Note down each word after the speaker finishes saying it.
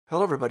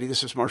Hello, everybody.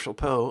 This is Marshall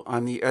Poe.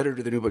 I'm the editor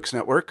of the New Books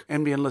Network.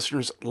 NBN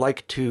listeners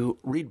like to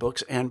read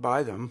books and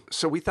buy them.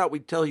 So we thought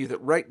we'd tell you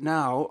that right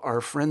now, our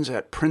friends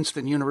at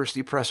Princeton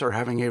University Press are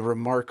having a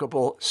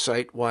remarkable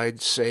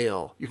site-wide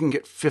sale. You can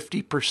get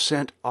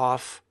 50%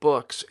 off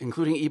books,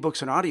 including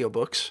ebooks and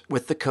audiobooks,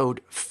 with the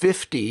code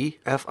 50,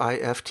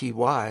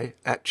 F-I-F-T-Y,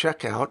 at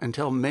checkout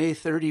until May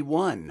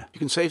 31. You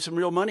can save some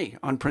real money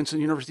on Princeton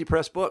University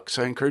Press books.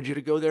 I encourage you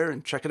to go there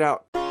and check it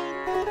out.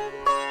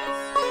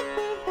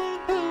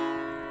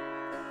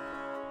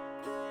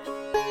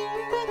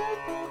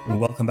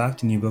 Welcome back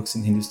to New Books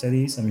in Hindu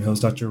Studies. I'm your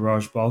host, Dr.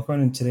 Raj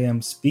Balkaran, and today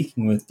I'm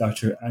speaking with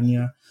Dr.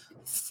 Anya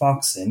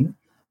Foxen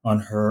on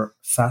her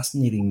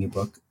fascinating new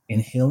book,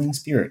 Inhaling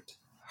Spirit,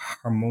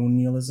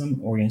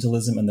 Harmonialism,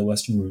 Orientalism, and the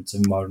Western Roots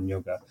of Modern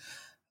Yoga.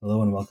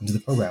 Hello and welcome to the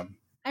program.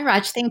 Hi,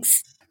 Raj.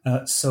 Thanks.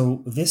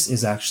 So this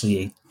is actually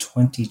a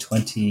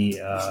 2020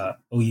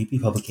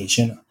 OUP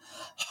publication,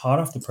 hot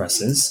off the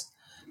presses.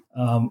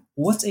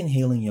 What's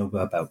Inhaling Yoga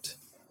about?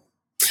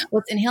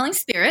 Well, it's Inhaling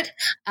Spirit.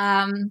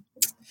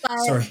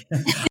 Sorry,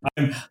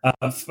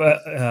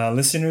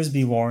 listeners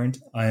be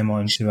warned, I am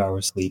on 2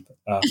 hours sleep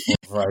for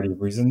a variety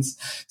of reasons.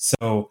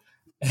 So,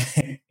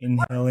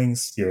 Inhaling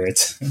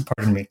Spirit,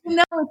 pardon me.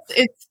 No,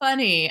 it's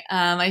funny.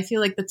 I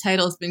feel like the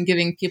title's been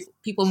giving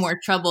people more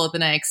trouble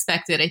than I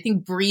expected. I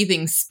think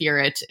Breathing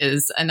Spirit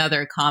is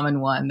another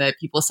common one that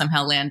people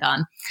somehow land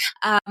on.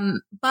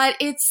 But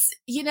it's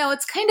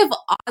kind of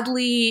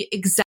oddly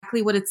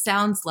exactly what it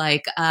sounds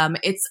like.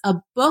 It's a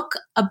book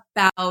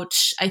about,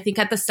 I think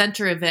at the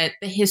center of it,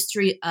 the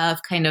history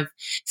of kind of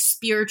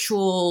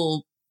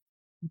spiritual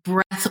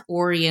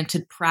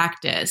breath-oriented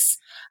practice.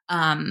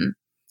 And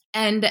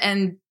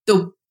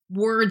the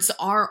words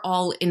are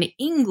all in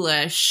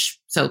English.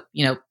 So,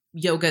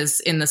 yoga's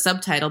in the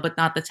subtitle, but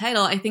not the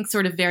title, I think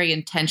sort of very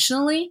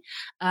intentionally,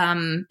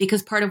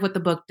 because part of what the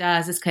book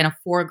does is kind of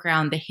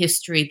foreground the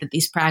history that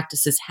these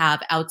practices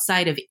have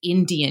outside of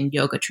Indian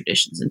yoga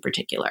traditions in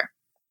particular.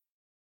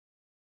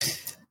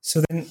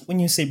 So then when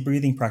you say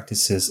breathing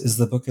practices, is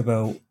the book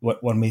about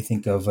what one may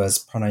think of as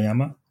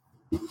pranayama?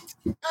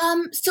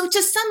 So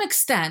to some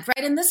extent,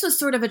 right? And this was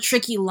sort of a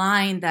tricky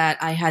line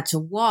that I had to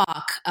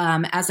walk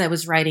as I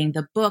was writing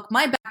the book.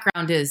 My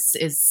background is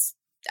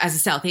as a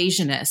South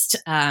Asianist.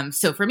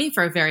 So for me,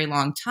 for a very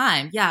long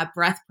time,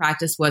 breath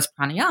practice was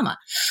pranayama.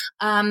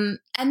 And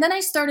then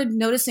I started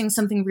noticing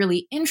something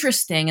really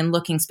interesting and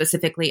looking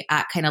specifically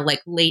at kind of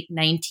like late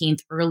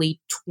 19th, early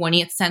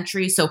 20th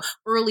century. So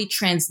early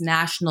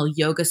transnational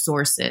yoga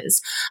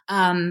sources.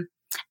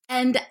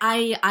 And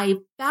I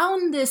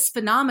found this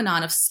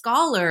phenomenon of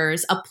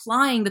scholars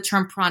applying the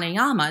term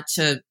pranayama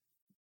to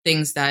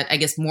things that I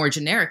guess more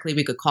generically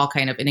we could call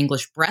kind of an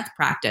English breath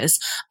practice,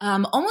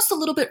 almost a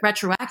little bit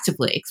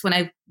retroactively. Because when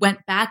I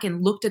went back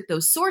and looked at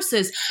those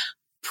sources,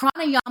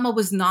 pranayama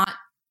was not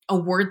a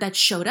word that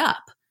showed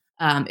up.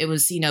 It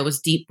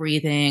was deep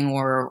breathing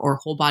or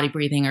whole body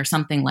breathing or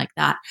something like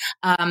that.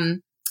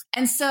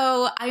 And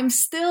so I'm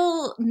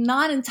still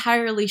not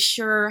entirely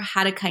sure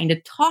how to kind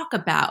of talk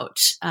about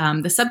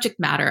the subject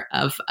matter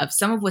of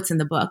some of what's in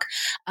the book.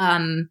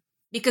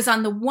 Because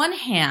on the one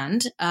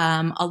hand,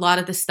 a lot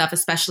of the stuff,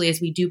 especially as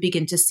we do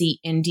begin to see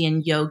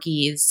Indian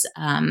yogis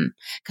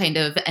kind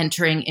of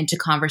entering into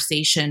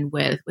conversation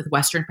with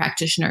Western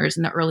practitioners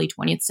in the early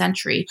 20th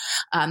century,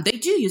 they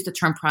do use the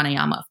term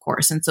pranayama, of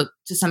course. And so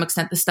to some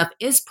extent, the stuff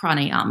is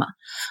pranayama.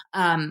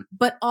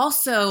 But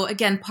also,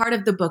 again, part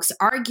of the book's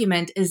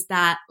argument is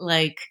that,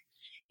 like,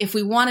 if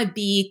we want to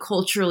be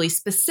culturally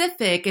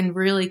specific and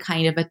really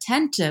kind of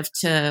attentive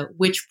to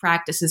which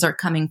practices are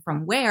coming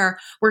from where,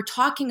 we're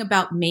talking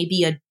about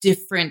maybe a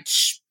different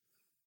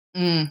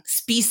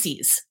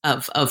species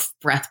of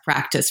breath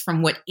practice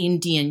from what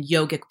Indian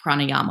yogic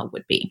pranayama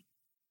would be.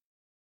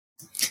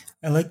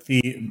 I like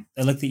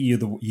that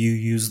you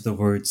use the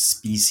word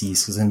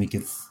species, because then we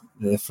could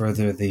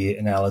further the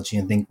analogy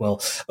and think,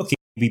 well, okay,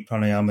 maybe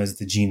pranayama is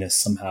the genus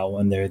somehow,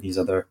 and there are these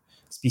other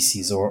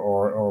species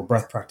or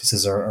breath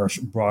practices are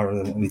broader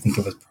than what we think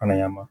of as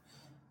pranayama.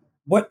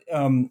 What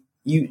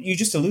you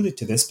just alluded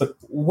to this, but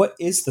what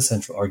is the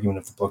central argument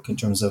of the book in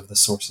terms of the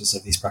sources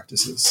of these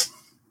practices?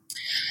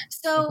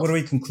 So, what are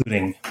we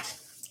concluding?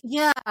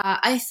 Yeah,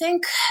 I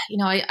think,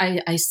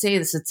 I say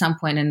this at some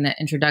point in the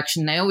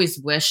introduction. I always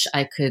wish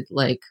I could,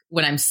 like,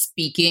 when I'm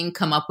speaking,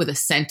 come up with a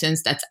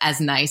sentence that's as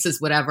nice as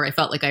whatever I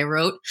felt like I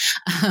wrote.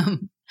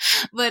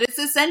 But it's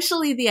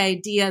essentially the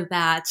idea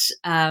that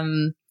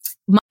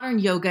modern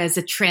yoga is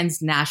a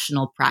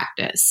transnational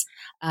practice.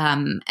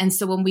 And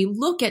so when we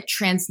look at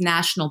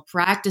transnational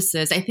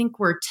practices, I think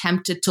we're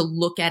tempted to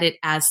look at it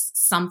as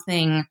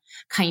something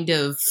kind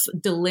of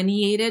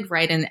delineated,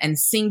 right? And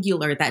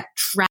singular that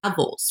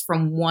travels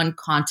from one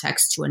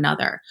context to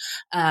another.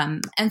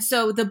 And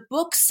so the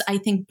book's, I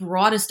think,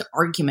 broadest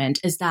argument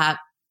is that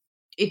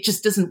it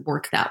just doesn't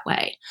work that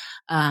way.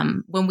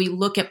 When we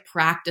look at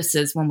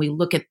practices, when we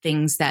look at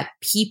things that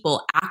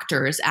people,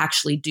 actors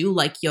actually do,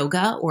 like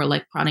yoga or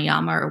like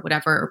pranayama or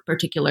whatever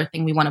particular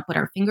thing we want to put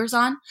our fingers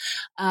on,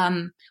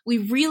 we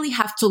really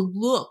have to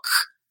look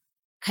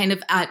kind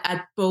of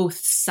at both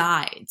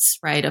sides,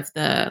 right, of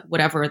the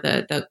whatever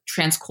the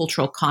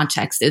transcultural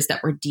context is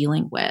that we're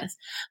dealing with.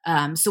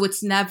 So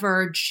it's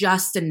never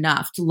just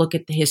enough to look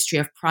at the history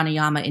of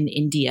pranayama in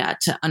India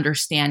to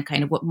understand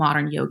kind of what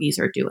modern yogis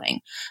are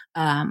doing.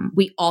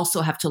 We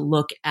also have to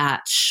look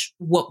at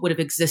what would have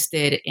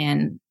existed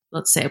in,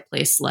 let's say, a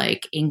place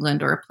like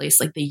England or a place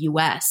like the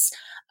US,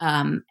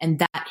 and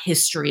that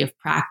history of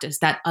practice,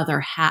 that other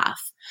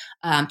half,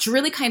 to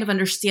really kind of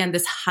understand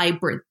this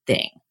hybrid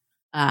thing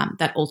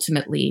that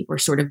ultimately we're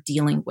sort of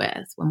dealing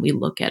with when we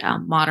look at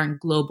modern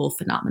global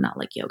phenomena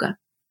like yoga.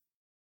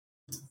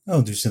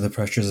 Oh, due to the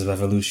pressures of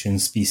evolution,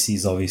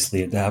 species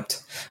obviously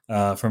adapt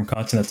from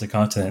continent to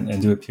continent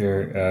and do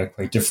appear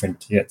quite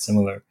different yet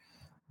similar.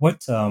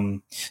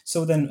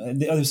 So then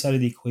the other side of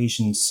the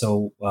equation,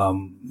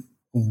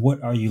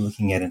 what are you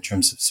looking at in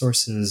terms of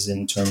sources,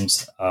 in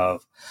terms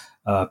of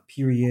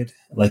period?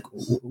 Like,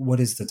 what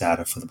is the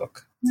data for the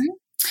book? Mm-hmm.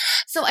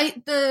 So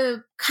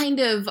the kind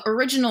of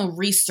original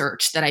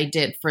research that I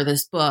did for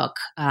this book,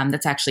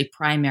 that's actually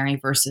primary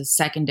versus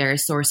secondary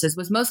sources,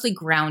 was mostly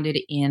grounded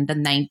in the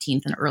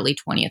 19th and early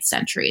 20th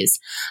centuries.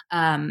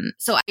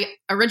 So I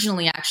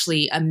originally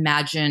actually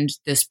imagined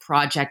this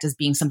project as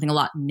being something a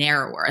lot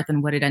narrower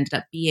than what it ended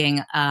up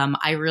being.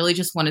 I really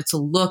just wanted to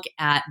look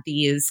at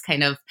these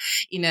kind of,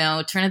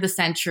 turn of the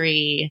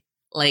century,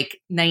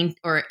 like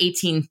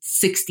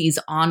 1860s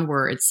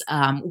onwards,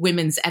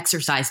 women's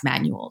exercise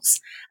manuals.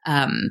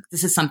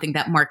 This is something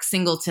that Mark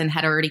Singleton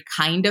had already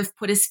kind of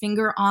put his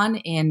finger on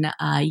in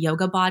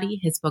Yoga Body,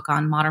 his book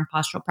on modern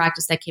postural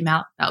practice that came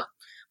out about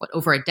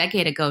over a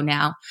decade ago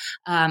now.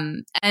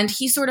 And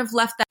he sort of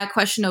left that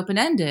question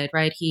open-ended,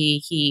 right?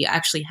 He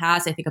actually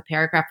has, I think, a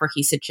paragraph where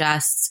he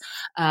suggests,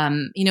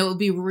 it would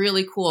be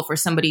really cool for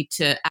somebody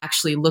to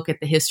actually look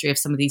at the history of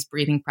some of these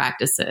breathing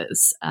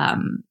practices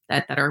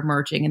that are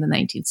emerging in the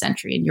 19th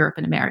century in Europe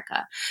and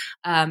America.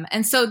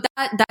 And so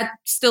that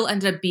still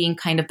ended up being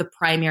kind of the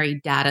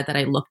primary data that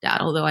I looked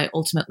at, although I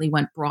ultimately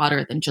went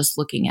broader than just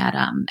looking at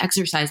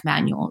exercise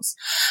manuals.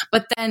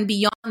 But then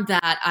beyond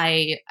that,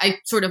 I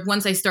sort of,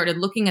 once I started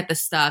looking at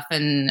this stuff,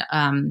 and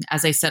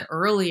as I said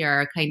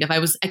earlier,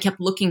 I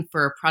kept looking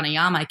for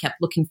pranayama, I kept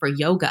looking for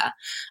yoga,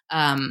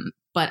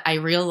 but I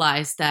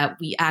realized that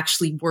we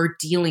actually were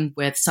dealing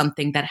with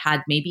something that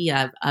had maybe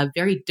a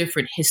very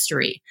different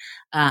history.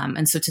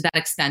 And so to that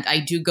extent, I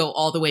do go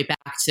all the way back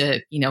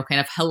to, kind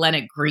of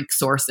Hellenic Greek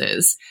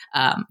sources.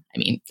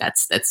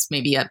 That's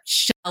maybe a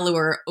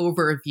shallower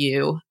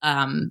overview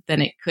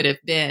than it could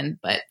have been,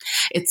 but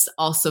it's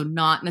also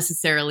not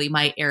necessarily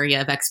my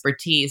area of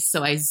expertise.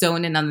 So I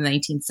zone in on the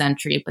 19th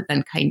century, but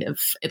then kind of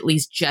at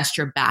least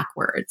gesture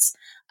backwards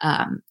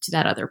to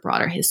that other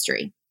broader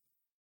history.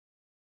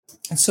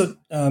 And so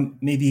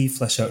maybe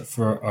flesh out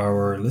for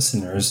our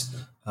listeners,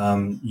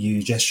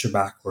 you gesture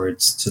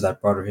backwards to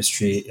that broader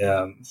history.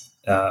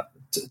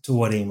 To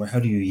what aim, or how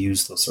do you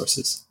use those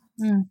sources?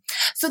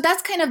 So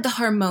that's kind of the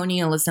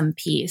harmonialism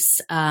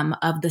piece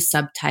of the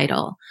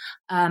subtitle.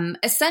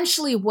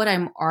 Essentially, what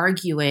I'm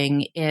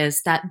arguing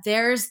is that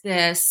there's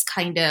this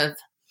kind of,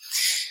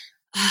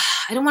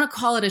 I don't want to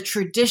call it a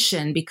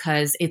tradition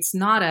because it's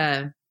not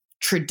a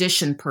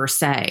tradition per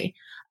se.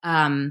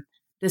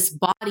 This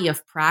body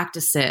of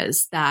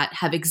practices that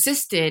have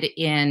existed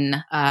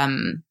in,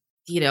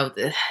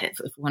 if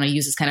we want to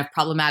use this kind of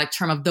problematic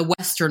term of the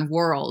Western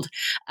world,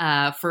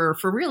 for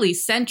really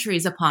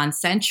centuries upon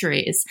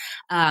centuries.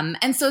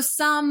 And so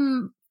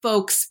some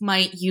folks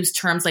might use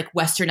terms like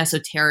Western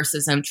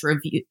esotericism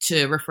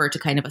to refer to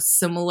kind of a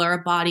similar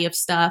body of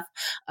stuff.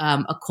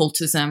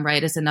 Occultism,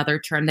 right, is another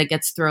term that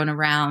gets thrown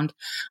around.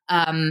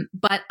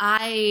 But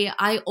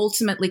I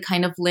ultimately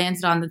kind of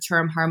landed on the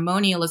term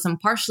harmonialism,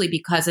 partially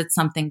because it's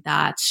something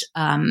that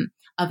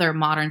other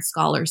modern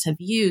scholars have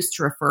used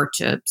to refer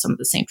to some of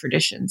the same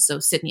traditions. So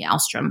Sidney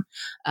Alstrom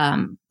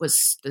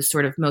was the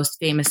sort of most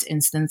famous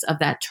instance of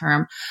that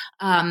term.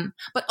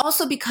 But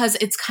also because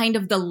it's kind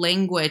of the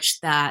language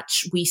that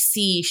we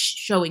see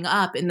showing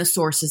up in the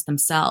sources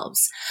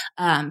themselves.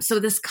 So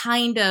this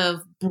kind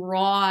of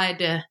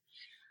broad,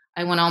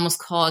 I want to almost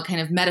call it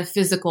kind of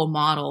metaphysical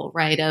model,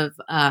 right, of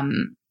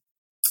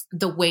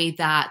the way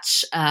that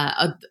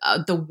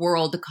the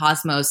world, the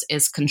cosmos,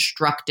 is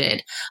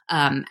constructed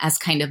as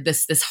kind of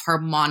this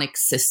harmonic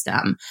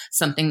system,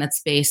 something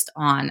that's based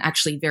on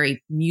actually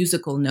very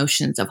musical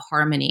notions of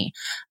harmony,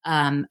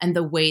 and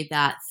the way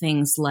that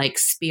things like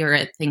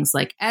spirit, things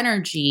like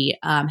energy,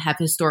 have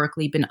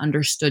historically been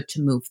understood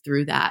to move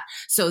through that.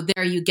 So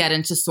there you get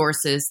into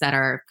sources that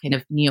are kind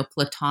of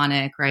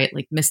Neoplatonic, right,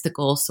 like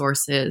mystical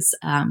sources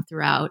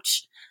throughout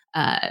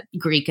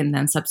Greek and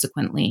then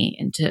subsequently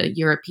into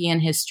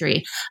European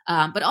history,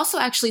 but also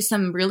actually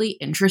some really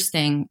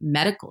interesting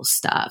medical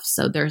stuff.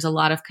 So there's a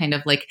lot of kind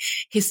of like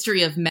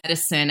history of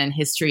medicine and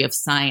history of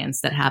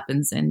science that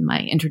happens in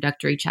my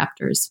introductory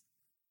chapters.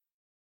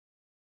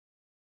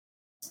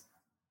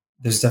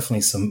 There's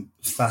definitely some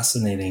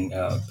fascinating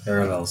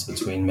parallels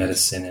between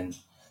medicine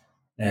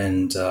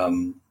and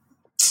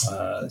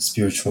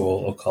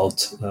spiritual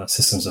occult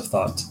systems of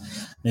thought.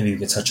 maybe we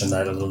could touch on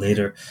that a little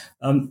later.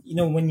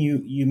 When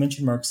you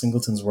mentioned Mark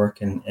Singleton's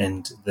work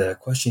and the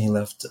question he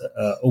left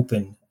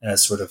open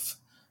as sort of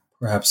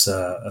perhaps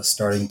a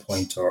starting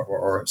point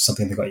or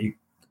something that got you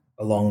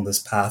along this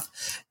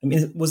path. I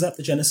mean, was that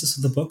the genesis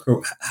of the book,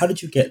 or how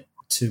did you get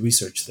to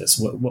research this?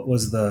 What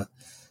was the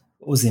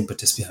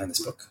impetus behind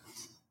this book?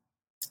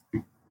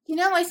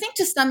 I think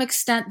to some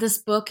extent this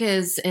book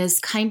is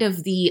kind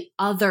of the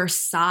other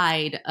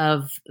side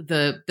of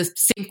the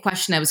same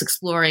question I was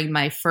exploring in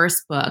my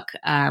first book,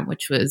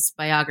 which was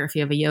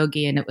Biography of a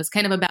Yogi, and it was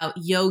kind of about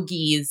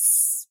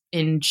yogis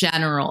in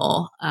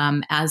general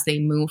as they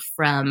move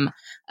from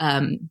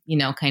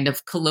kind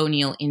of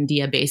colonial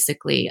India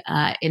basically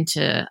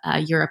into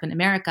Europe and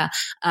America,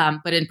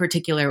 but in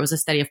particular it was a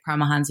study of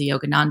Paramahansa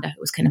Yogananda, who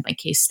was kind of my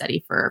case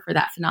study for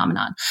that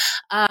phenomenon.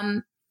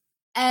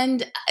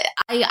 And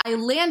I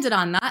landed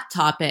on that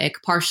topic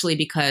partially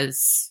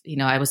because,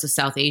 I was a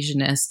South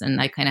Asianist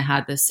and I kind of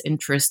had this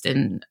interest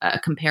in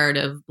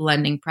comparative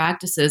blending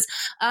practices,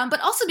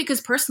 but also because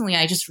personally,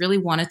 I just really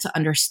wanted to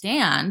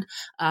understand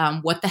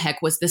what the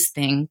heck was this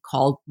thing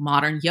called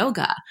modern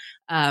yoga.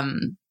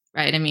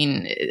 Right. I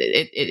mean,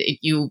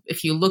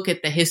 if you look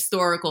at the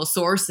historical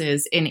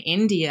sources in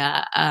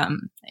India,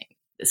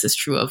 this is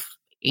true of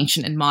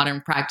ancient and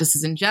modern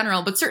practices in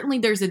general, but certainly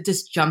there's a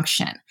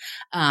disjunction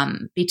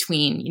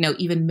between,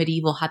 even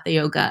medieval Hatha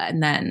yoga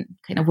and then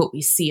kind of what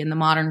we see in the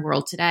modern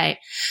world today.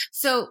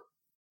 So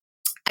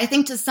I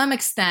think to some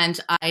extent,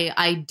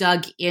 I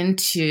dug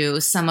into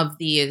some of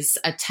these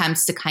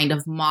attempts to kind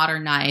of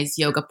modernize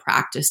yoga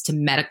practice, to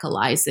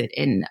medicalize it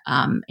in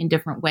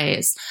different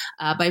ways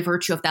by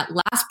virtue of that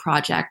last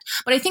project.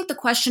 But I think the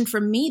question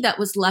for me that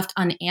was left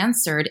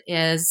unanswered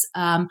is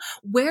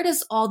where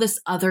does all this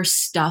other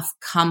stuff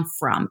come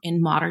from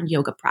in modern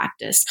yoga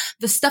practice?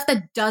 The stuff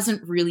that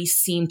doesn't really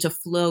seem to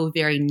flow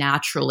very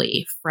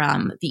naturally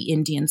from the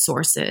Indian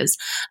sources,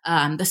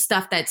 the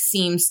stuff that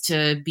seems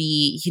to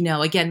be,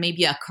 again,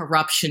 maybe a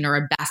corruption or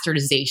a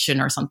bastardization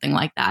or something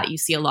like that. You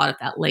see a lot of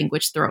that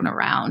language thrown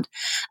around.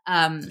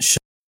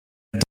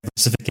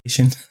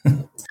 Diversification. I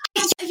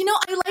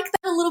like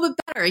that a little bit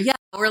better. Yeah.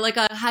 Or like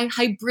a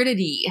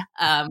hybridity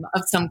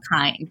of some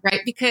kind,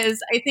 right?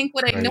 Because I think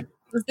what I know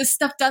is this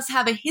stuff does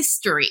have a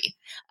history.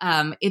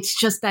 It's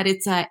just that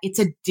it's a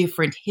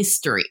different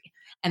history.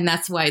 And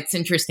that's why it's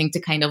interesting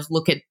to kind of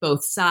look at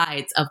both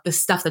sides of the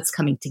stuff that's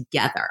coming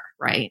together,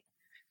 right?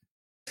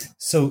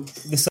 So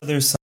this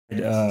other side,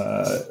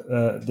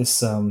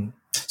 so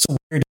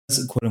where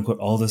does quote unquote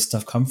all this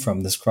stuff come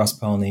from? This cross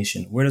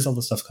pollination, where does all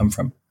this stuff come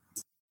from?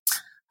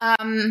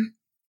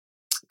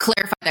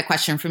 Clarify that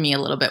question for me a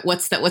little bit.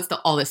 What's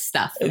the all this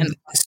stuff?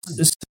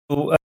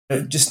 So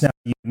just now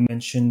you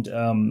mentioned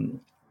that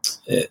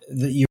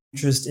your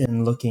interest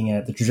in looking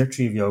at the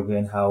trajectory of yoga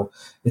and how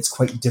it's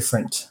quite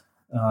different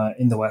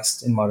in the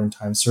West in modern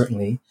times,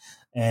 certainly.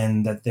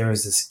 And that there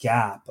is this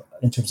gap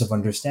in terms of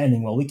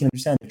understanding. Well, we can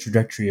understand the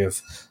trajectory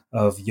of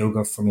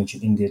yoga from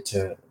ancient India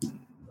to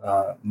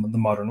the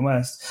modern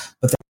West,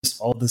 but there's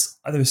all this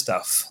other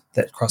stuff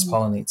that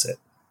cross-pollinates it,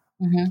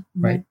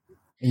 right?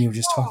 And you were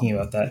just talking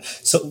about that.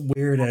 So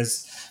where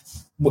does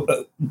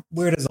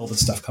all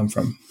this stuff come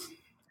from?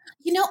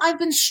 I've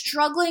been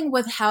struggling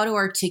with how to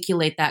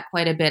articulate that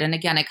quite a bit. And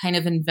again, I kind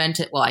of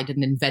invented, well, I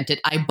didn't invent it.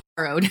 I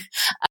borrowed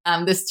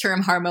this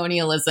term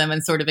harmonialism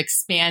and sort of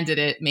expanded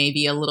it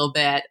maybe a little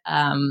bit,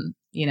 in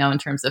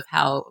terms of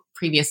how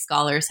previous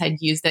scholars had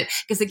used it.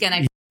 Because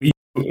again, you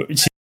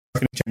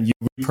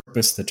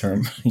repurposed the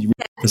term. You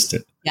repurposed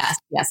it. Yes,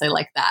 I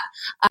like that.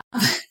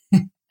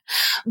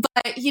 But,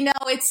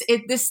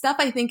 this stuff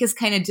I think is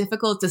kind of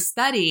difficult to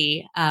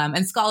study.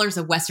 And scholars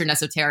of Western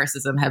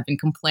esotericism have been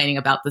complaining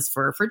about this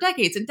for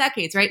decades and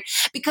decades, right?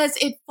 Because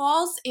it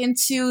falls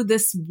into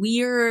this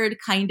weird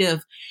kind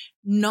of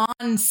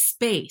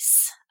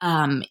non-space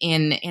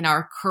in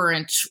our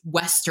current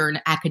Western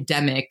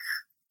academic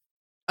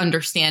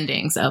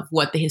understandings of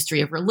what the history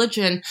of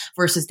religion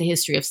versus the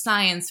history of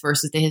science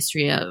versus the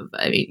history of,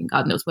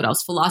 God knows what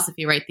else,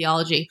 philosophy, right?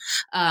 Theology,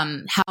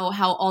 how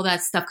all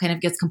that stuff kind of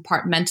gets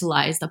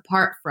compartmentalized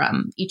apart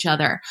from each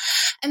other.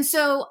 And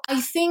so I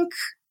think,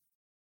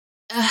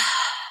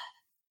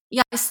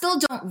 I still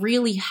don't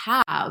really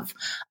have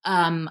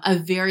a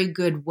very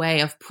good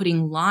way of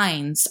putting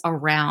lines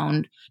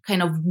around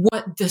kind of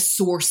what the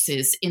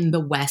sources in the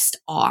West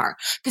are,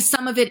 because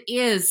some of it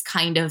is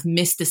kind of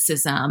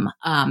mysticism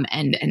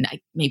and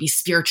maybe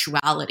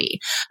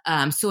spirituality.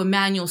 So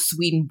Emanuel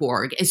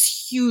Swedenborg is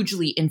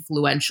hugely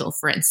influential,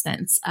 for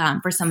instance,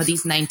 for some of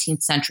these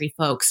 19th century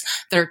folks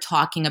that are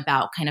talking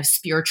about kind of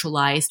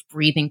spiritualized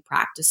breathing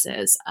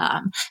practices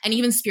and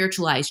even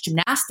spiritualized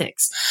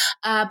gymnastics.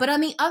 But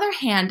on the other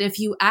hand, And if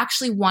you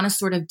actually want to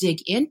sort of dig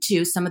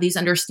into some of these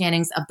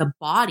understandings of the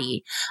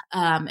body,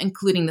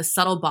 including the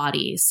subtle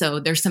body, so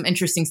there's some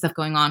interesting stuff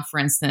going on, for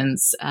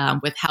instance,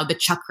 with how the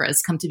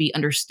chakras come to be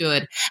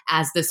understood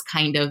as this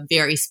kind of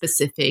very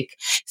specific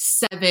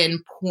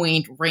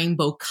 7-point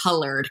rainbow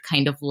colored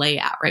kind of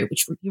layout, right?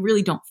 Which you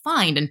really don't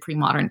find in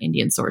pre-modern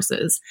Indian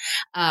sources.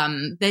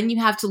 Then you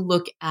have to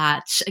look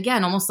at,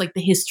 again, almost like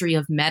the history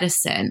of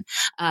medicine.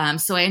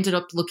 So I ended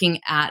up looking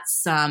at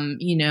some,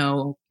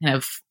 kind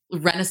of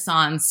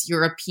Renaissance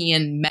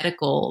European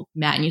medical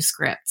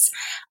manuscripts.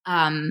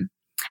 And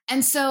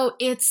so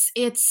it's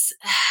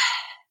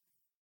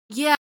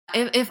yeah,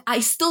 if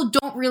I still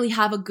don't really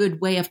have a good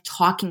way of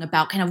talking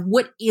about kind of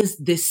what is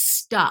this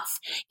stuff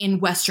in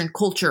Western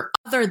culture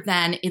other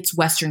than it's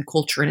Western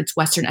culture and it's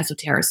Western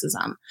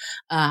esotericism.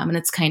 And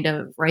it's kind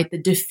of, right,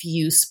 the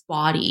diffuse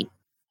body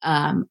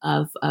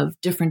of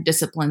different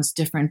disciplines,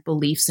 different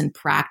beliefs and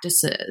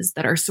practices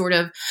that are sort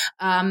of,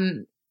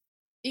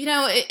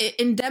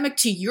 endemic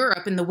to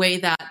Europe in the way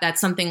that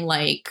something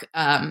like,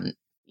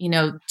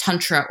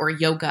 Tantra or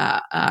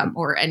yoga,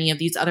 or any of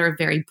these other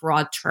very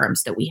broad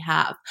terms that we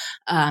have,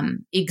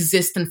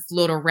 exist and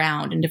float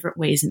around in different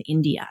ways in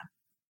India.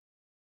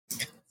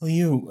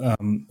 Well,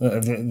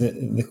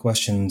 the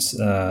questions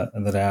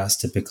that I ask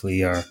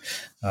typically are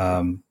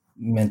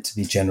meant to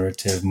be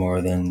generative more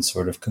than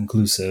sort of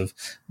conclusive,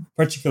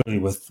 particularly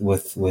with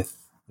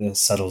the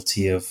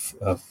subtlety of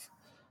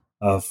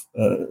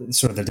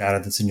sort of the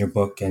data that's in your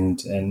book,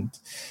 and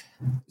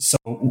so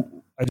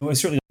I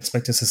certainly don't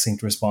expect a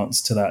succinct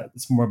response to that.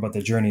 It's more about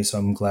the journey, so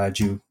I'm glad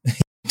you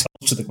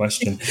to the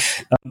question.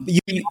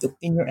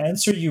 In your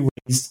answer, you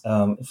raised,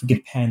 if we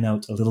could pan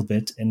out a little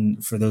bit,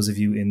 and for those of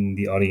you in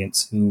the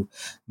audience who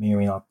may or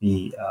may not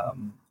be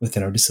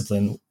within our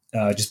discipline,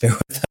 just bear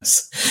with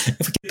us.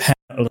 If we could pan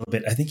out a little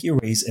bit, I think you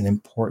raised an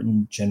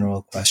important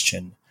general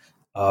question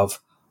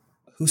of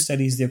who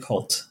studies the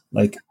occult?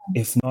 Like,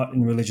 if not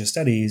in religious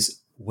studies,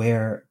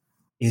 where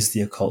is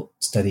the occult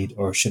studied,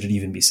 or should it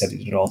even be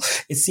studied at all?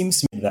 It seems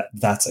to me that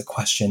that's a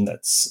question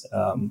that's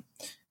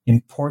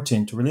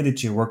important, related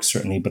to your work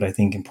certainly, but I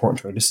think important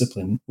to our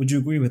discipline. Would you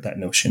agree with that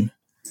notion?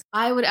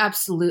 I would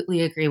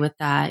absolutely agree with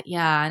that.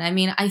 Yeah. And I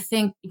mean, I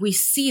think we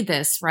see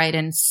this, right,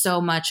 in so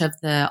much of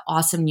the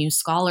awesome new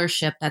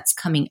scholarship that's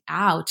coming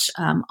out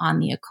on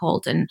the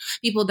occult, and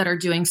people that are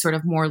doing sort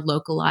of more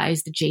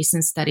localized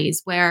adjacent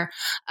studies where,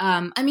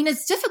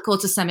 it's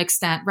difficult to some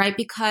extent, right?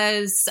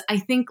 Because I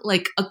think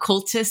like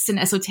occultists and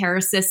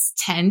esotericists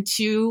tend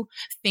to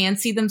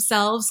fancy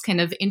themselves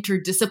kind of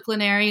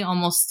interdisciplinary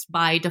almost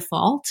by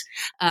default,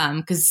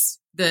 because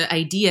the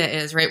idea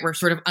is, right, we're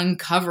sort of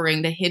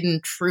uncovering the hidden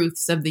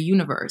truths of the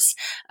universe.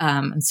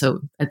 And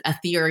so a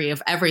theory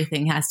of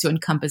everything has to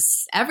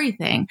encompass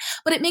everything,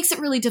 but it makes it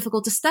really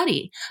difficult to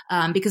study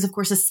because, of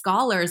course, as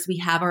scholars, we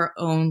have our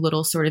own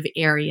little sort of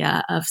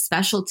area of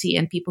specialty,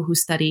 and people who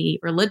study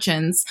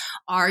religions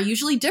are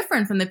usually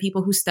different from the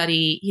people who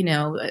study,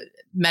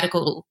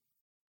 medical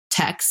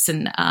texts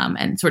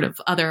and sort of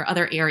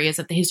other areas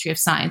of the history of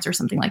science or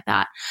something like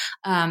that.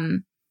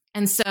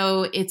 And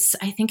so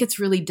I think it's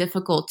really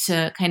difficult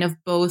to kind of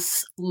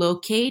both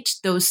locate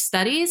those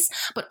studies,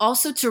 but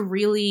also to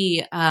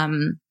really, I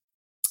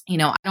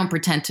don't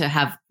pretend to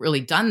have really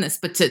done this,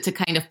 but to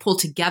kind of pull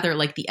together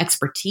like the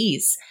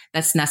expertise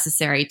that's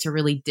necessary to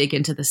really dig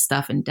into this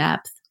stuff in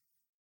depth.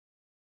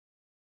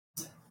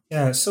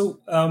 Yeah.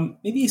 So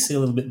maybe you say a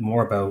little bit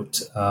more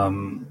about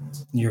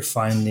your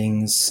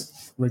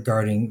findings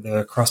regarding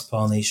the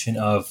cross-pollination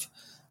of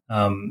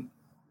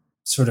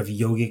sort of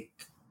yogic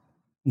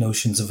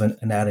notions of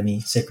anatomy,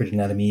 sacred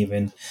anatomy,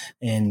 even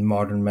in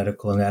modern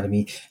medical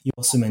anatomy. You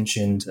also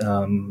mentioned,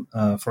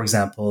 for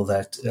example,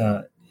 that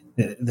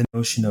the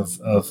notion of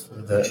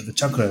the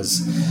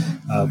chakras,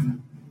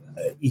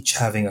 each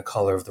having a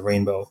color of the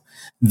rainbow,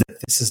 that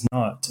this is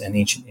not an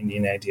ancient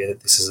Indian idea,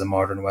 that this is a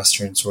modern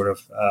Western sort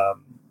of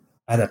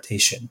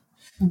adaptation.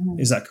 Mm-hmm.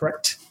 Is that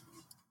correct?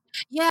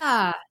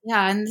 Yeah.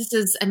 And this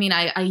is,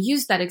 I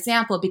use that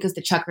example because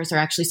the chakras are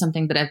actually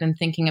something that I've been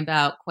thinking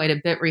about quite a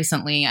bit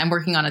recently. I'm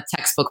working on a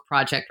textbook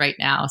project right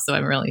now, so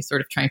I'm really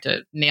sort of trying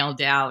to nail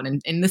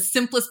down in the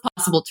simplest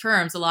possible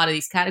terms a lot of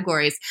these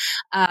categories.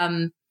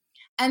 And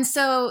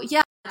so,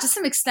 yeah, to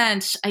some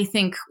extent, I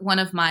think one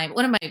of my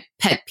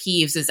pet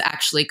peeves is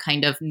actually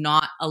kind of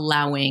not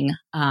allowing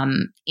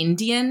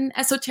Indian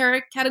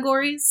esoteric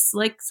categories,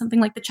 like something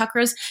like the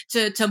chakras,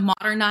 to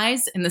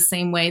modernize in the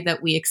same way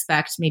that we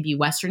expect maybe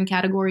Western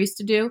categories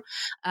to do.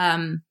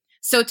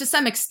 So to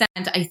some extent,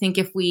 I think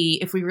if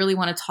we really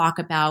want to talk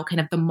about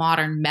kind of the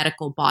modern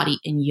medical body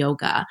in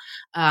yoga,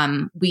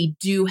 we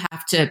do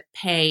have to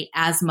pay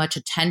as much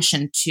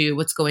attention to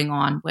what's going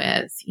on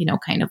with,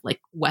 kind of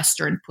like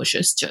Western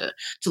pushes to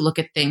look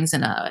at things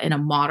in a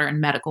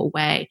modern medical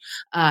way.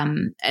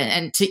 And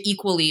to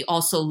equally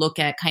also look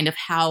at kind of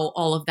how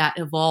all of that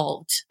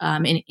evolved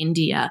in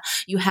India.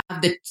 You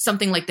have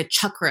something like the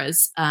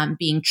chakras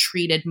being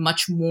treated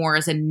much more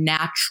as a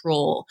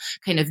natural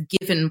kind of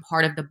given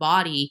part of the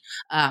body,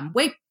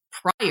 way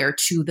prior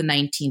to the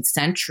 19th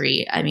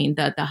century. I mean,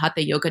 the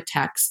Hatha Yoga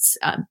texts,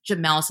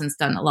 Jim Mallison's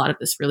done a lot of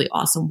this really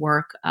awesome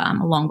work,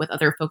 along with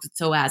other folks at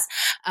SOAS,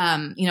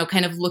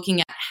 kind of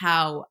looking at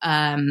how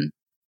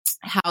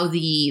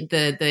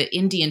the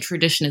Indian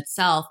tradition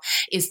itself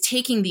is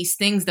taking these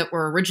things that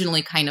were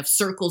originally kind of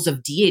circles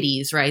of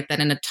deities, right, that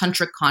in a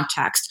tantric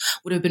context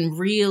would have been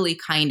really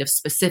kind of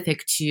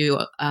specific to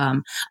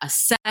a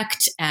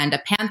sect and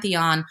a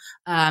pantheon,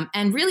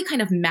 and really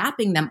kind of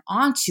mapping them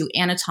onto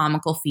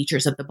anatomical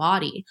features of the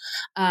body.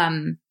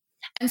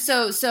 And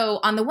so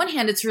on the one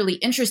hand, it's really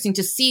interesting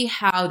to see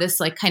how this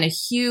like kind of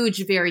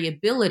huge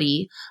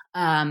variability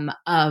of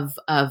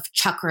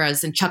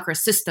chakras and chakra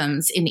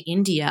systems in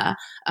India,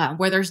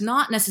 where there's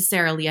not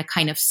necessarily a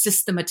kind of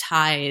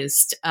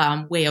systematized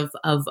way of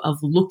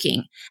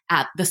looking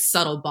at the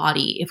subtle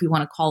body, if we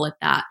want to call it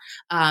that,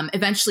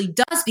 eventually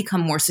does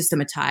become more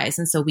systematized.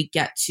 And so we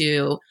get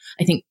to,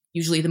 I think,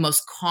 usually the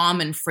most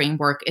common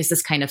framework is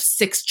this kind of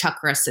 6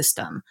 chakra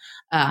system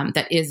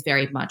that is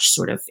very much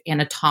sort of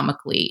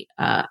anatomically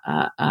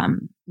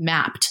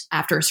mapped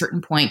after a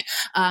certain point.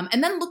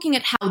 And then looking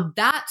at how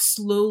that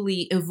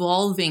slowly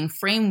evolving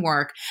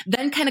framework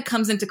then kind of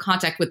comes into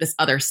contact with this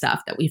other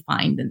stuff that we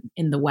find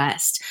in the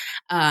West.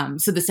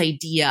 So this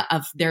idea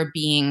of there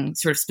being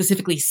sort of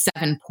specifically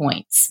 7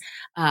 points,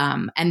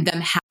 and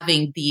them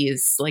having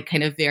these like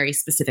kind of very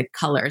specific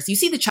colors. You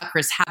see the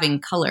chakras having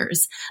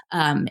colors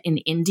in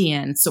Indian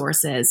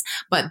sources,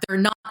 but they're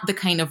not the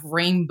kind of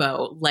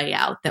rainbow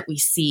layout that we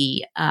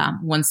see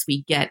once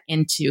we get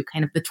into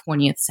kind of the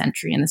 20th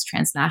century in this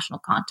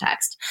transnational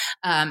context.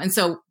 And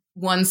so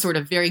one sort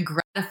of very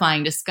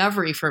gratifying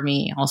discovery for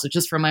me, also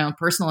just from my own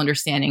personal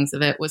understandings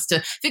of it, was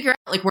to figure out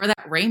like where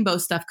that rainbow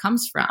stuff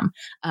comes from.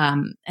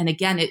 And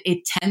again,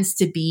 it tends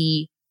to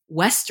be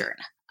Western.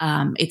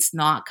 It's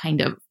not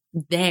kind of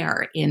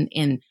there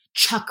in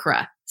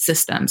chakra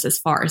systems as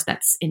far as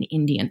that's an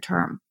Indian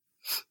term.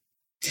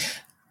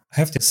 I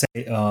have to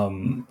say,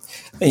 I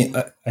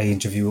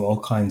interview all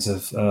kinds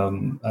of,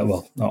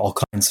 not all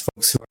kinds of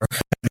folks who are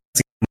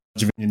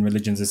of Indian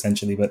religions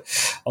essentially, but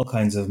all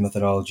kinds of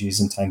methodologies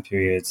and time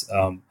periods,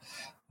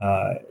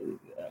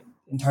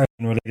 entirely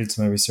unrelated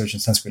to my research in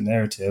Sanskrit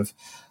narrative.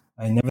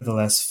 I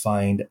nevertheless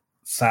find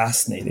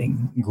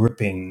fascinating,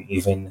 gripping,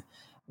 even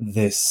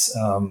this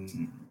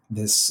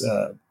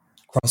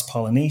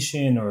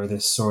cross-pollination or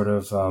this sort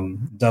of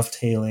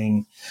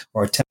dovetailing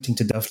or attempting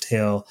to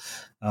dovetail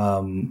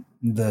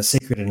the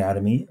sacred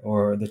anatomy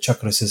or the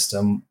chakra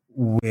system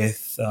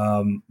with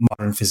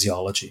modern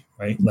physiology,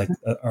 right? Like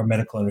our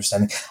medical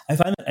understanding. I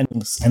find it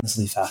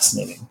endlessly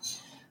fascinating.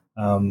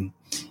 And,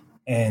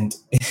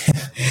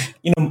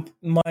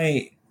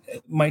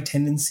 my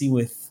tendency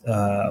with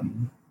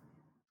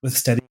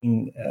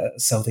studying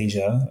South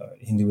Asia,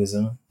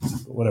 Hinduism,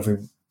 whatever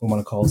we want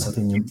to call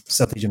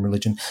South Asian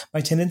religion,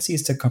 my tendency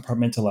is to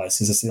compartmentalize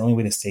because it's the only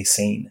way to stay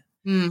sane.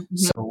 Mm-hmm.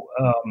 So,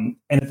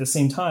 and at the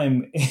same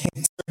time,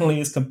 it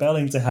certainly is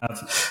compelling to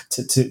have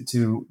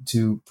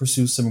to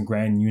pursue some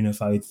grand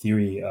unified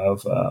theory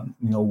of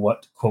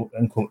what quote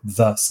unquote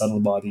the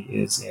subtle body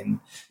is in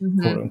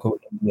quote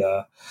unquote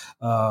India,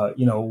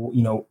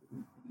 the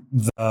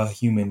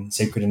human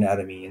sacred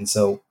anatomy, and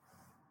so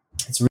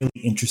it's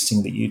really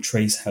interesting that you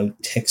trace how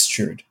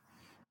textured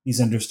these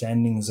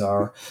understandings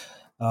are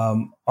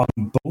on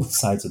both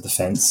sides of the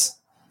fence,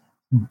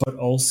 but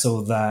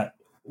also that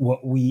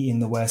what we in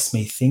the West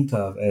may think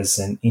of as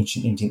an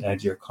ancient Indian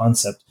idea or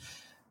concept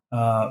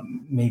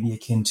may be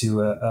akin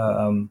to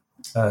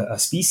a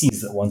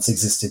species that once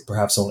existed,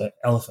 perhaps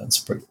elephants,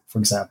 for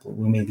example.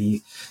 We may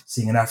be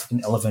seeing an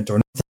African elephant or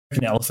an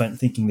African elephant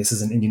thinking this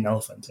is an Indian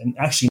elephant. And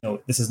actually,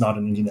 no, this is not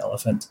an Indian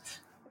elephant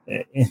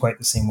in quite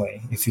the same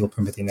way, if you'll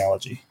permit the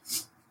analogy.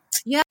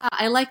 Yeah,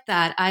 I like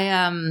that.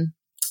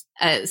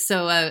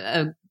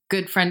 A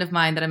good friend of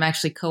mine that I'm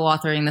actually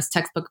co-authoring this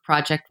textbook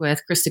project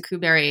with, Krista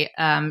Kuberry,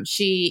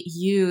 she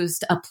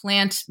used a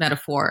plant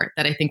metaphor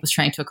that I think was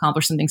trying to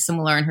accomplish something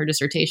similar in her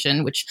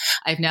dissertation, which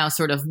I've now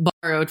sort of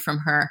borrowed from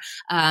her.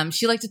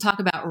 She liked to talk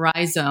about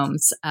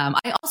rhizomes.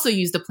 I also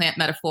used a plant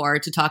metaphor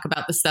to talk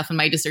about this stuff in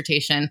my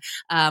dissertation.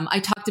 I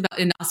talked about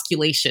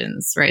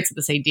inosculations, right? So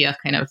this idea of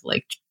kind of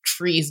like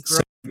trees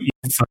growing.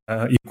 So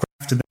you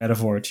crafted the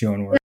metaphor to your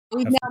own work.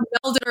 We've now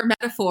melded our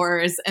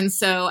metaphors. And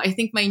so I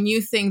think my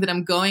new thing that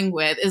I'm going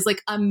with is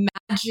like,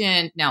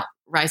 imagine now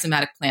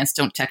rhizomatic plants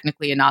don't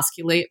technically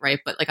inosculate, right?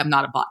 But like, I'm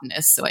not a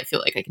botanist, so I feel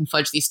like I can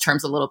fudge these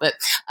terms a little bit.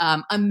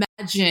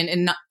 Imagine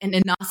an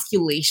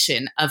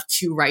inosculation of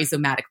 2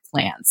 rhizomatic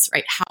plants,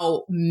 right?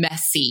 How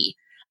messy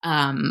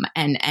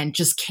and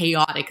just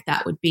chaotic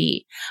that would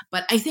be.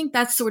 But I think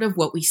that's sort of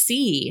what we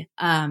see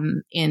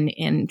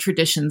in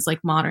traditions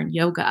like modern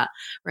yoga,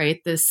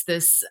 right?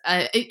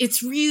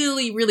 It's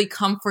really, really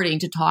comforting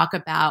to talk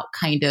about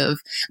kind of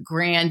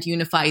grand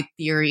unified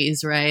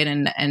theories, right?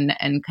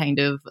 And kind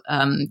of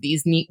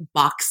these neat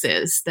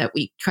boxes that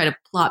we try to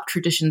plop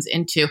traditions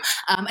into.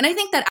 And I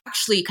think that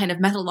actually kind of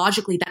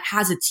methodologically that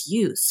has its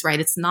use,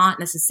 right? It's not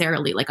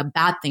necessarily like a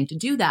bad thing to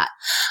do that.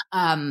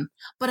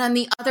 But on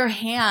the other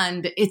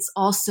hand, it's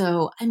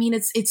also, I mean,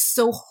 it's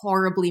so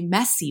horribly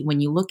messy when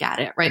you look at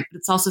it, right? But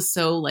it's also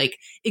so like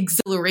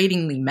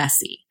exhilaratingly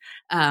messy.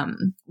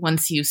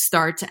 Once you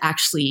start to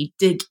actually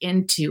dig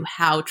into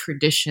how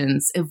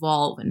traditions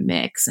evolve and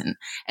mix,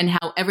 and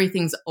how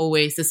everything's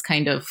always this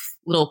kind of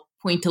little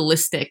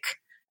pointillistic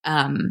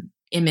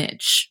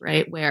image,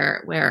 right?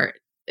 Where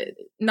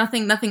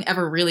nothing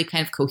ever really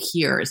kind of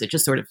coheres. It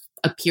just sort of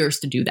appears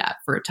to do that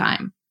for a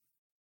time.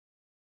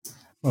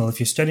 Well,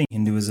 if you're studying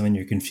Hinduism and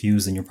you're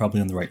confused, then you're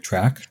probably on the right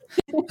track.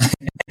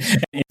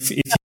 if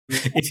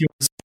you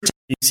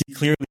see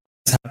clearly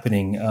what's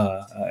happening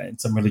in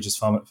some religious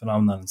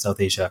phenomenon in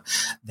South Asia,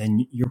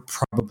 then you're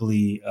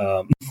probably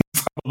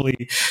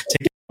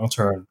taking a wrong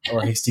turn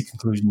or a hasty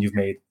conclusion you've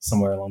made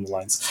somewhere along the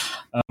lines.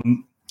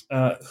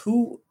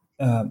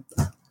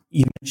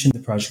 You mentioned the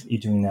project that you're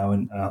doing now,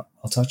 and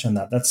I'll touch on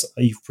that.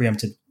 You've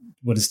preempted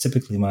what is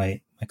typically my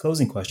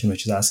closing question,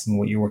 which is asking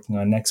what you're working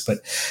on next. But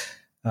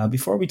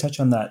before we touch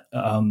on that,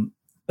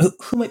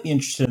 who might be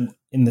interested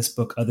in this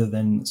book other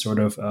than sort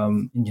of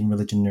Indian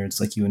religion nerds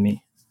like you and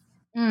me?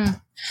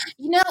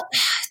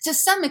 To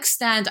some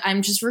extent,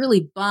 I'm just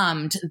really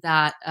bummed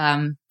that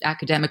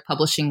academic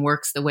publishing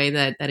works the way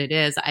that it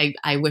is.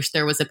 I wish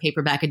there was a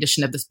paperback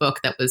edition of this book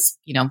that was,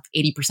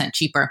 80%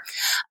 cheaper.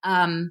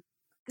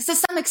 To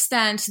some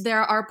extent,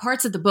 there are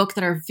parts of the book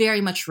that are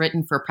very much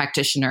written for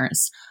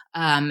practitioners.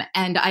 And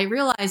I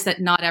realize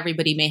that not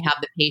everybody may have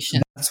the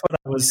patience. That's what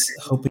I was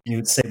hoping you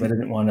would say, but I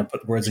didn't want to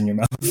put words in your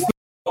mouth.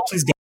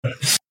 Please go ahead.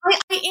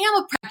 I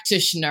am a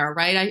practitioner,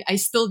 right? I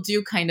still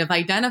do kind of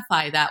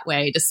identify that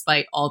way,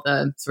 despite all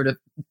the sort of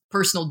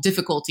personal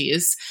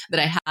difficulties that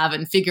I have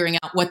in figuring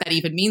out what that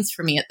even means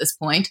for me at this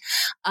point.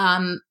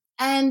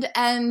 And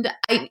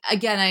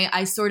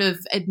I sort of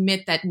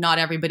admit that not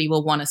everybody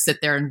will want to sit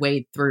there and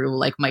wade through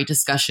like my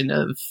discussion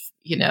of,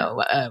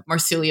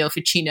 Marsilio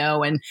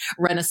Ficino and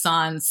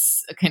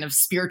Renaissance kind of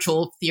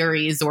spiritual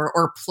theories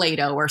or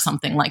Plato or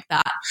something like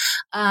that.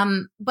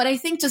 But I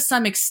think to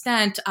some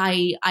extent,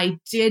 I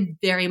did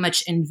very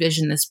much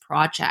envision this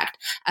project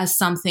as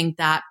something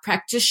that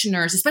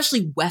practitioners,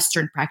 especially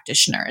Western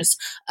practitioners,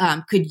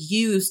 could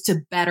use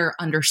to better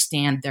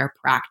understand their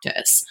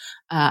practice.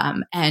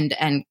 And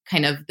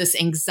kind of this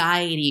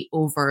anxiety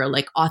over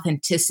like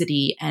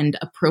authenticity and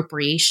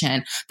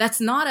appropriation.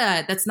 That's not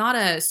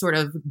a sort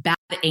of bad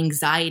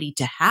anxiety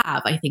to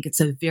have. I think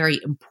it's a very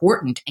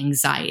important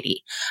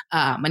anxiety.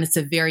 And it's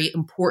a very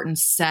important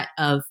set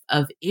of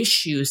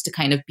issues to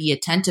kind of be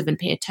attentive and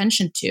pay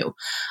attention to.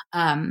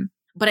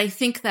 But I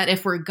think that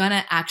if we're going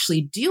to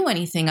actually do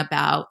anything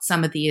about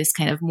some of these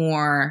kind of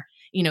more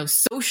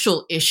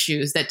social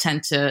issues that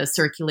tend to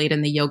circulate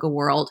in the yoga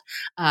world.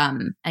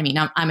 I'm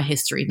a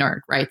history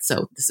nerd, right?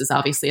 So this is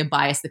obviously a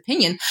biased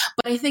opinion,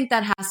 but I think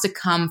that has to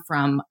come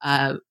from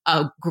a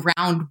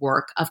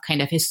groundwork of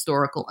kind of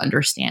historical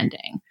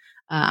understanding.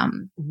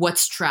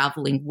 What's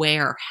traveling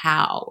where,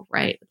 how,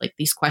 right? Like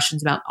these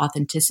questions about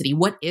authenticity.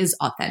 What is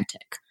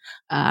authentic?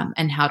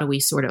 And how do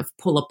we sort of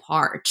pull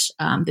apart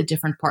the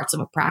different parts of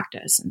a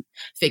practice and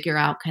figure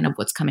out kind of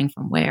what's coming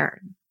from where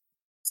and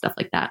stuff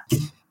like that.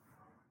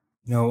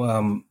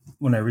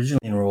 When I originally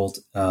enrolled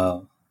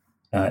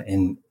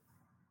in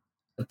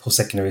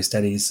post-secondary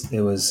studies,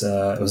 it was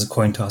a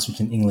coin toss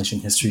between English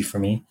and history for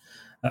me.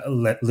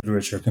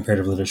 Literature,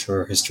 comparative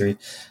literature or history.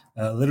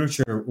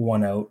 Literature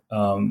won out.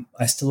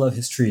 I still love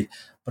history,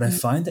 but I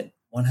find that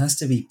one has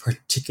to be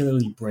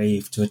particularly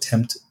brave to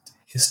attempt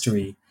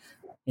history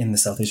in the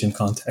South Asian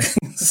context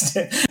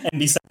and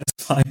be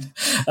satisfied,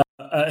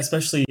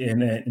 especially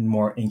in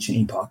more ancient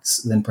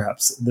epochs than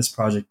perhaps this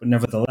project. But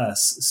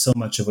nevertheless, so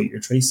much of what you're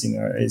tracing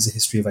is a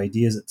history of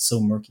ideas that's so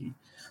murky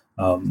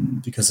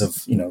because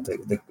of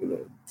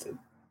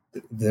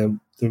the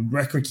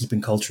record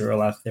keeping culture or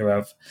lack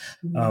thereof.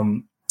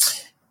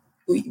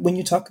 When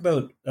you talk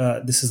about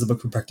this is a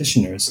book for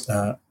practitioners,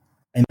 I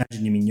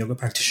imagine you mean yoga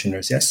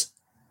practitioners, yes?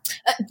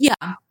 Yeah.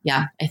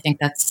 I think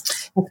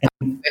that's.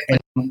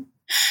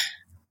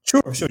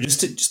 Sure.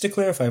 Just to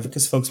clarify,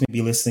 because folks may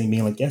be listening,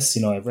 being like, yes,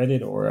 I've read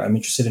it, or I'm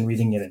interested in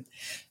reading it,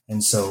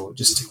 and so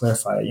just to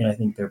clarify, I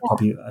think there are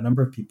probably a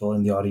number of people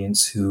in the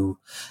audience who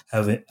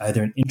have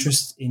either an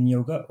interest in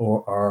yoga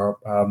or are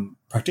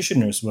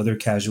practitioners, whether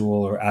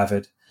casual or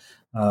avid,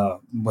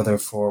 whether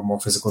for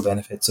more physical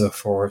benefits or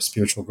for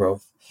spiritual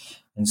growth,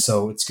 and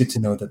so it's good to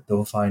know that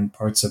they'll find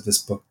parts of this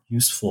book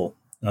useful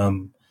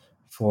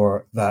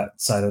for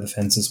that side of the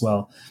fence as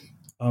well.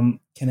 Can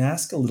I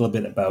ask a little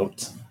bit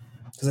about?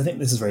 Because I think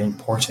this is very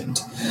important.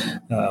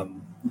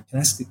 Can I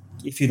ask,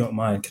 if you don't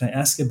mind, can I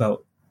ask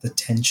about the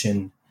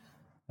tension?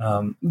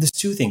 There's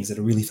two things that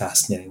are really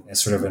fascinating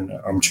as sort of an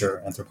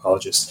armchair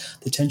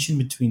anthropologist. The tension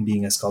between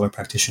being a scholar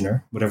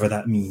practitioner, whatever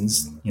that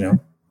means,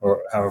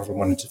 or however one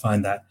wanted to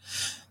define that.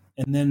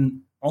 And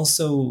then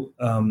also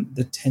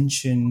the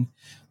tension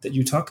that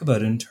you talk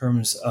about in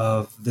terms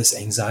of this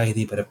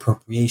anxiety about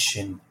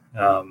appropriation.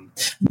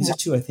 These are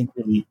two, I think,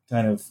 really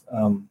kind of...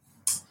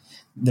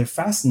 they're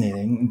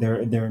fascinating.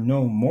 They're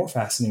no more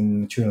fascinating than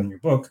the material in your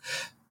book,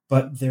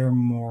 but they're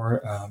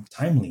more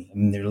timely. I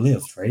mean, they're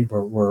lived, right?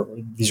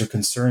 These are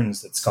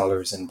concerns that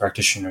scholars and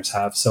practitioners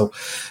have. So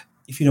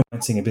if you don't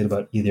mind saying a bit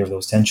about either of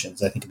those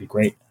tensions, I think it'd be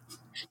great.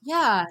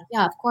 Yeah,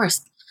 of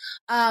course.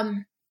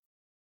 I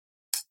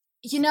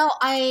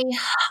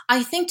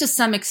think to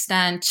some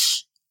extent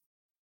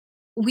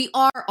we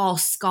are all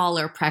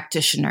scholar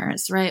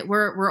practitioners, right?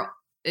 We're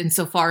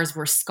insofar as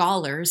we're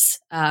scholars,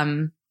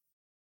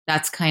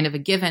 that's kind of a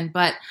given,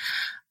 but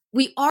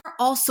we are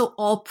also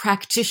all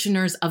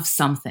practitioners of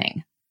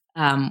something,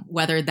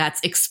 whether that's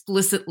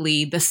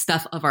explicitly the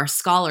stuff of our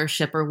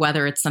scholarship or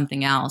whether it's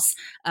something else.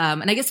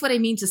 And I guess what I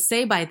mean to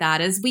say by that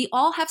is we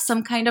all have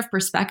some kind of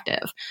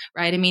perspective,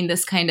 right? I mean,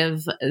 this kind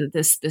of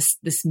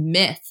this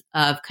myth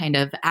of kind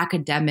of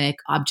academic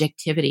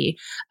objectivity.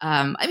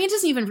 It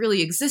doesn't even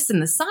really exist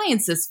in the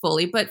sciences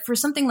fully, but for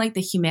something like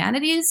the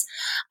humanities,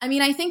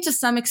 I think to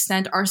some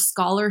extent our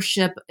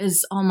scholarship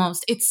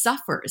it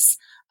suffers.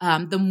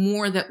 The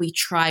more that we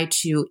try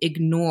to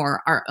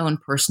ignore our own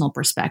personal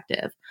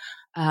perspective.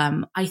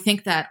 I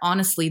think that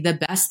honestly, the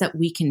best that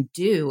we can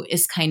do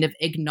is kind of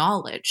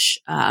acknowledge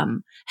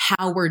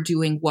how we're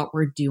doing what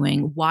we're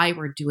doing, why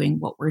we're doing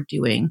what we're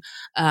doing,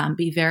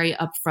 be very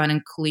upfront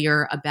and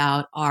clear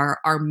about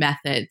our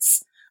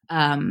methods,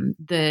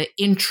 the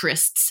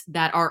interests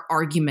that our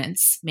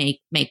arguments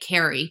may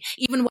carry,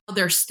 even while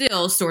they're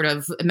still sort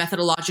of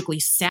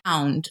methodologically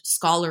sound,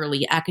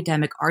 scholarly,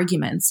 academic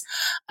arguments.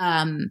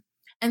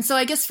 And so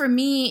I guess for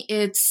me,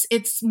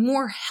 it's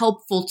more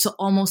helpful to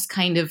almost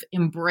kind of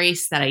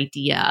embrace that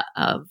idea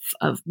of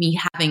me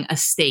having a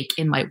stake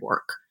in my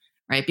work,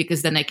 right?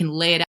 Because then I can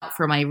lay it out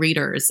for my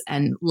readers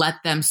and let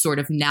them sort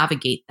of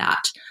navigate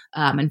that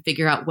and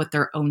figure out what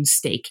their own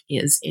stake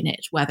is in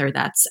it, whether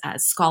that's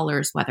as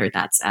scholars, whether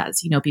that's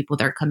as, people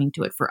that are coming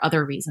to it for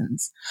other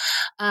reasons.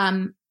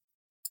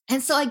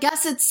 And so I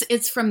guess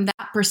it's from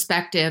that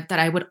perspective that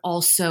I would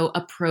also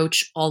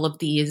approach all of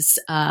these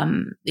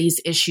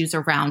issues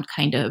around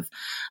kind of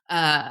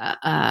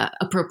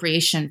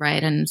appropriation,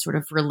 right, and sort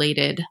of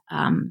related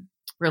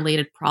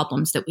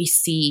problems that we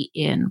see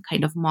in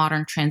kind of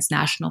modern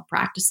transnational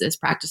practices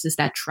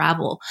that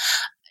travel.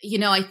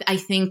 I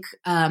think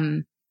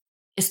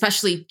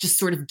especially just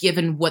sort of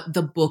given what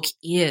the book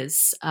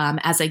is,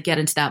 as I get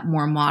into that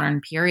more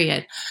modern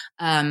period.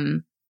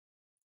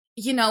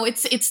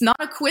 It's not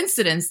a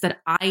coincidence that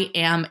I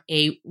am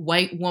a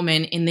white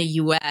woman in the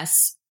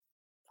U.S.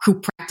 who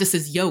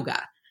practices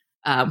yoga,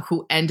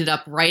 who ended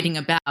up writing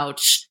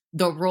about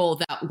the role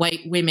that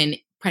white women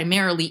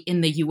primarily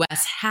in the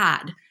U.S.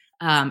 had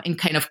in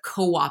kind of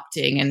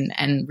co-opting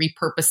and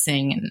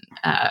repurposing and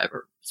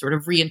sort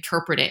of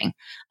reinterpreting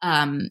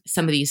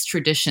some of these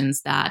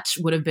traditions that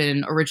would have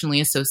been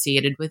originally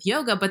associated with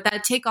yoga, but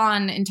that take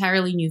on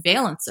entirely new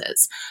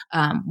valences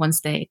once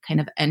they kind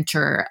of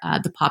enter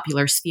the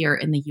popular sphere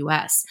in the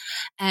US.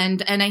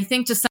 And I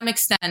think to some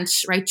extent,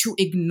 right, to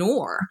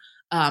ignore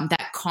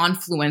that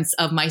confluence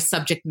of my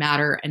subject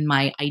matter and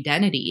my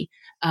identity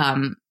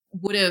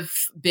would have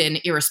been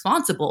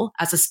irresponsible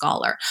as a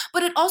scholar,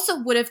 but it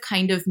also would have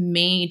kind of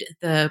made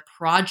the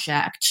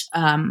project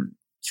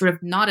sort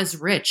of not as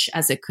rich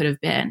as it could have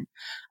been.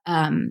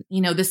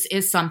 This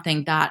is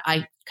something that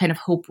I kind of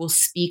hope will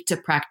speak to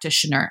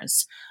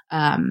practitioners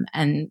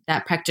and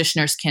that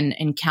practitioners can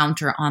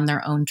encounter on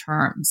their own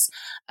terms.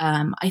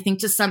 I think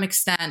to some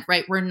extent,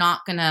 right, we're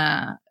not going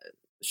to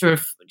sort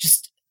of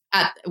just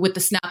with the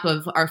snap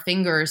of our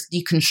fingers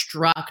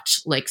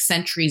deconstruct like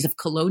centuries of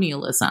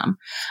colonialism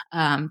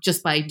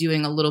just by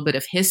doing a little bit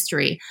of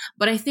history.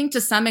 But I think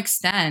to some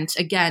extent,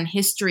 again,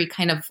 history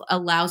kind of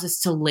allows us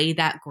to lay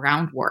that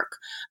groundwork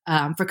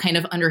for kind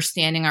of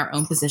understanding our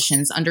own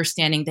positions,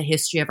 understanding the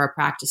history of our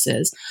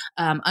practices,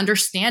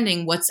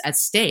 understanding what's at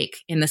stake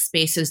in the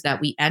spaces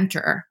that we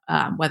enter,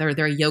 whether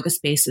they're yoga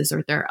spaces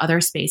or they're other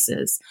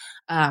spaces,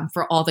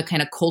 for all the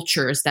kind of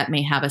cultures that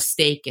may have a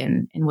stake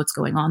in what's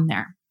going on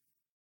there.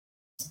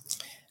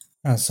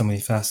 So many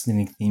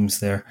fascinating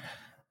themes there.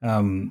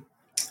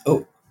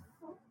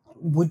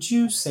 Would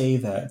you say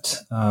that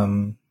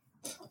an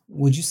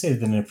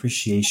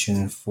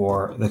appreciation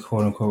for the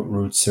quote unquote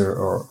roots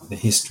or the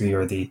history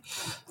or the,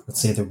 let's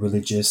say, the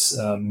religious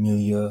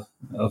milieu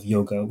of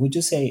yoga, would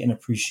you say an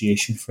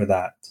appreciation for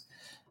that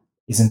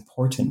is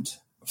important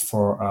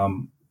for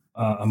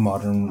a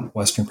modern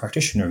Western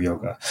practitioner of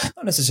yoga?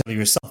 Not necessarily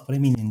yourself, but I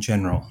mean in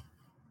general.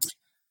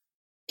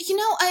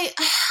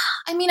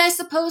 I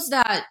suppose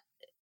that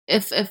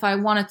if I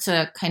wanted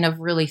to kind of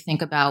really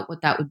think about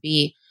what that would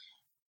be,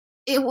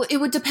 it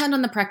would depend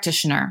on the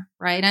practitioner,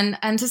 right?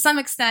 And to some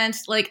extent,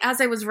 like as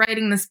I was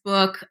writing this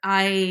book,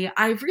 I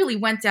really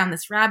went down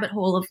this rabbit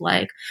hole of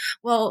like,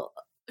 well,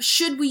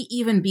 should we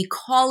even be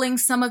calling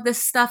some of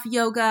this stuff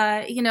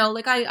yoga?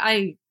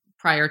 I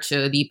prior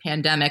to the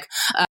pandemic,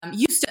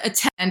 used to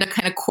attend a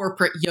kind of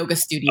corporate yoga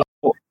studio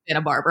in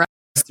Santa Barbara.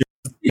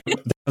 There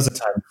was a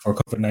time before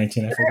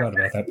COVID-19. I forgot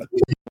about that. But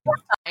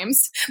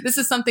times. This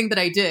is something that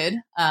I did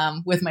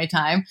with my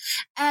time.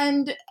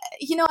 And,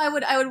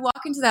 I would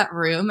walk into that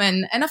room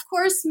and of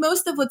course,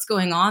 most of what's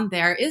going on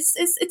there is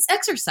it's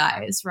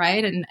exercise,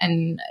 right?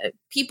 And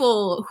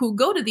people who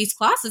go to these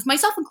classes,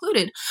 myself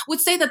included, would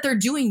say that they're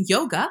doing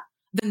yoga.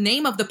 The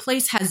name of the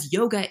place has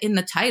yoga in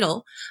the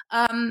title.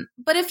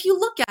 But if you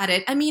look at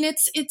it, I mean,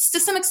 it's to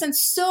some extent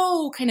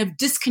so kind of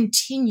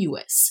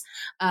discontinuous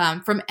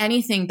from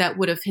anything that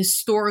would have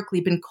historically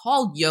been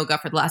called yoga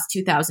for the last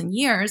 2,000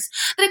 years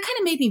that it kind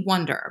of made me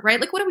wonder, right?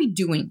 Like, what are we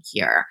doing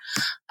here?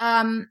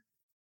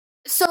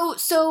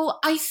 So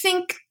I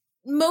think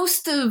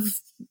most of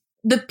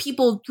the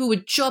people who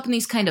would show up in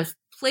these kind of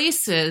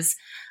places,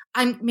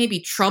 I'm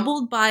maybe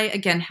troubled by,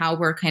 again, how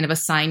we're kind of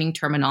assigning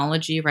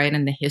terminology, right,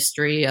 and the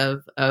history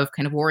of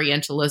kind of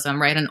Orientalism,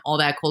 right, and all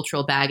that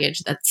cultural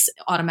baggage that's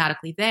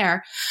automatically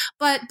there.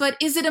 But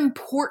is it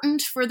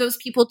important for those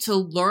people to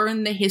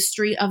learn the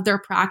history of their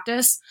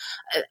practice?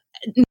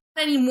 Not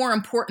any more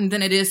important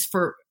than it is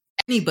for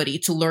anybody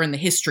to learn the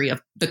history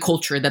of the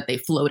culture that they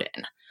float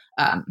in.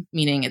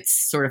 Meaning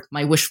it's sort of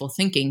my wishful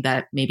thinking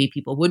that maybe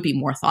people would be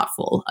more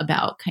thoughtful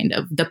about kind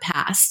of the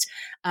past.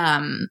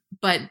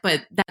 But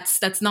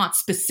that's not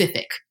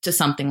specific to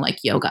something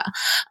like yoga.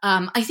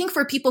 I think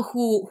for people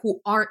who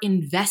are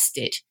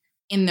invested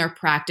in their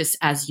practice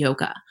as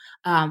yoga,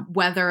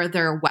 whether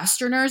they're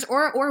Westerners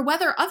or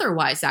whether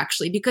otherwise,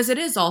 actually, because it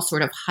is all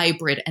sort of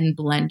hybrid and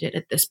blended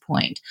at this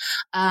point.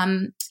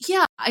 I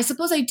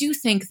suppose I do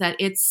think that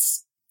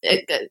it's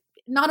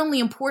not only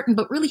important,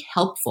 but really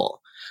helpful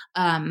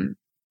to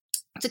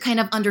kind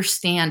of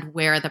understand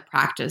where the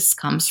practice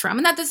comes from.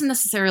 And that doesn't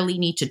necessarily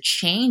need to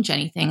change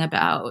anything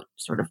about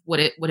sort of what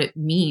it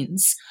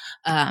means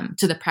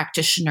to the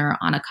practitioner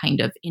on a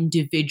kind of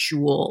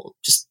individual,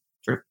 just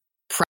sort of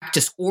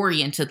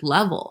practice-oriented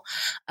level.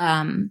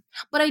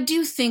 But I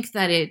do think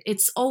that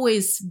it's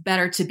always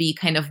better to be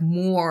kind of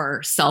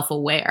more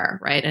self-aware,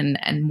 right?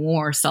 And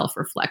more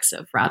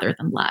self-reflexive rather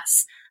than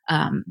less.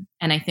 And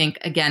I think,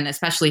 again,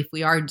 especially if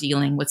we are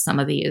dealing with some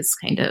of these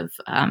kind of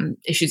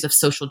issues of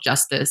social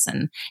justice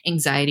and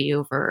anxiety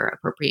over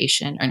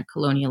appropriation and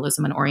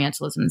colonialism and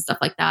Orientalism and stuff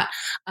like that,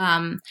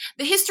 the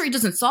history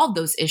doesn't solve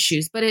those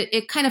issues, but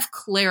it kind of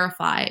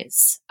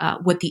clarifies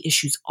what the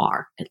issues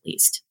are, at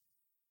least.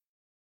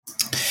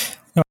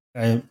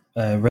 I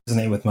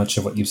resonate with much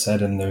of what you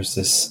said, and there's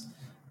this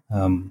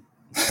there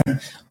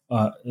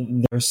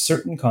are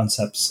certain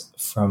concepts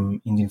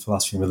from Indian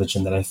philosophy and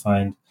religion that I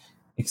find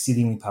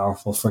exceedingly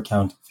powerful for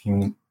account of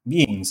human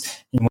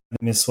beings. And one of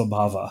them is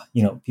swabhava.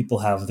 People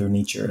have their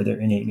nature, their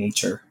innate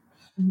nature.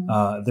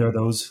 Mm-hmm. There are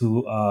those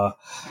who are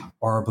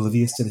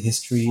oblivious to the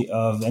history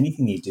of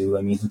anything they do.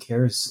 I mean, who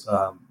cares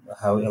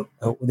who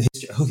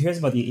cares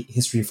about the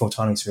history of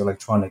photonics or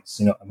electronics?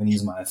 I'm going to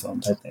use my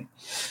iPhone type thing.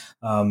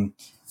 And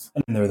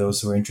then there are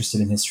those who are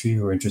interested in history,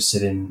 who are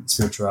interested in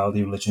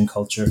spirituality, religion,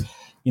 culture.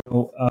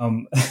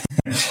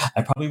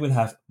 I probably would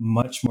have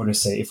much more to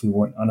say if we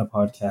weren't on a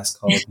podcast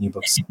called New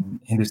Books in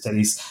Hindu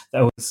Studies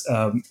that was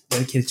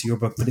dedicated to your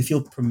book. But if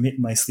you'll permit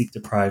my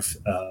sleep-deprived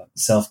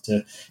self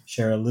to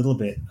share a little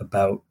bit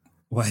about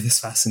why this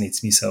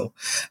fascinates me so,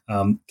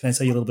 can I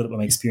tell you a little bit about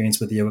my experience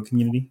with the yoga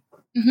community?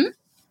 Mm-hmm.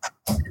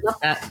 I love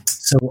that.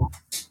 So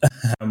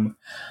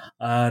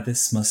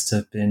this must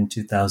have been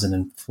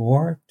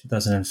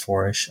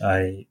 2004-ish.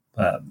 I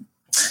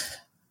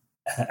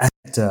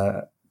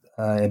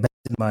abandoned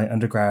my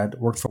undergrad,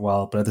 worked for a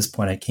while, but at this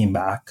point I came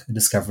back,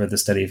 discovered the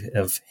study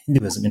of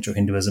Hinduism, intro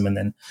Hinduism, and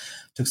then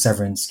took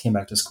severance, came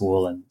back to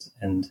school.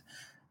 And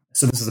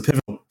so this is a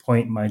pivotal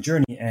point in my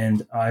journey.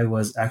 And I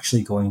was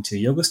actually going to a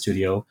yoga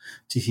studio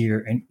to hear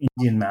an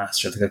Indian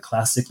master, like a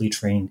classically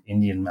trained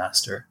Indian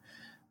master,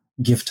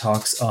 give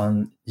talks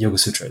on Yoga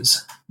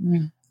Sutras.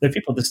 Mm. There are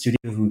people at the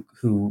studio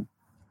who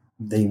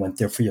they went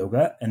there for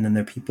yoga, and then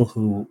there are people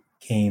who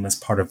came as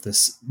part of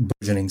this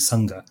burgeoning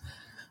sangha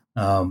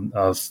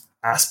of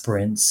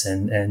aspirants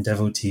and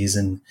devotees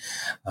and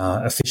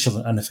official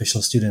and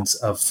unofficial students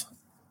of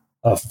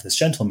this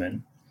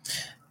gentleman.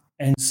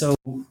 And so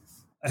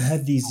I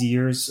had these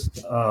years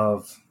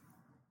of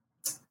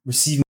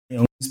receiving my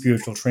own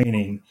spiritual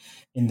training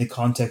in the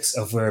context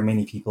of where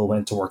many people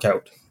went to work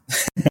out.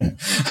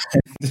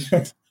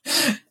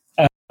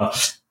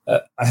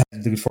 I had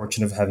the good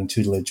fortune of having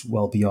tutelage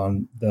well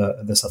beyond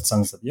the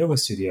satsangs of the yoga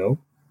studio.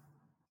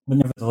 But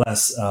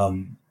nevertheless,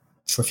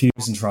 for a few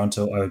years in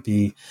Toronto, I would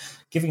be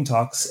giving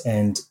talks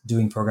and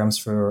doing programs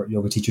for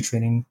yoga teacher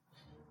training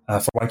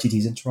for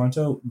YTTs in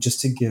Toronto,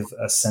 just to give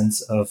a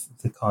sense of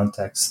the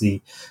context,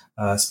 the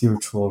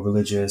spiritual,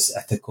 religious,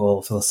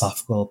 ethical,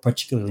 philosophical,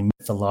 particularly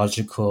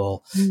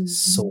mythological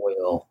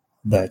soil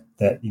that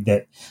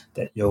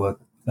yoga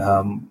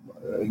can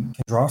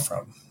draw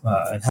from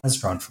and has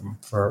drawn from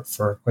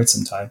for quite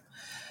some time.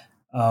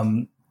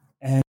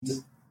 And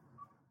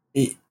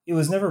it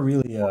was never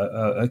really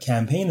a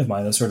campaign of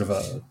mine. It was sort of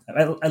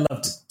I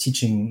loved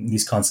teaching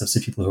these concepts to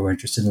people who were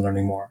interested in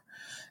learning more.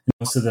 And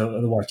most of the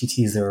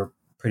YTTs, they were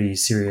pretty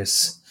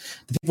serious.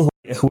 The people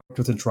who who worked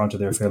with in Toronto,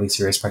 they're fairly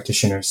serious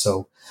practitioners,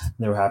 so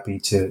they were happy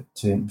to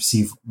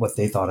receive what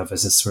they thought of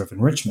as a sort of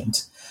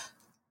enrichment.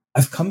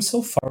 I've come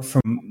so far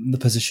from the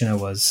position I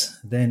was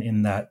then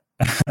in that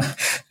I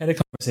had a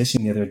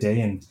conversation the other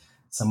day, and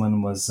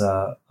someone was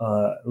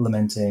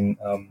lamenting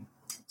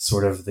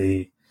sort of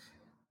the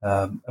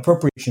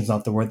appropriation is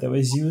not the word that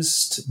was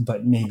used,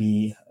 but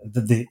maybe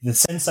the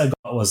sense I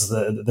got was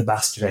the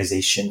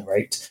bastardization,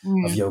 right,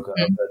 of yoga,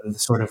 the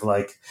sort of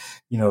like,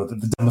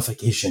 the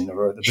dumbification,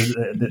 or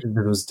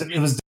it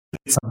was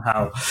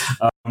somehow.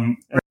 And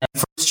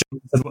first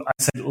I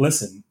said,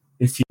 listen,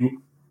 if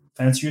you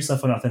fancy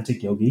yourself an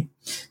authentic yogi,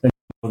 then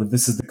you know that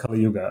this is the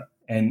Kali Yuga,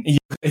 and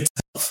yoga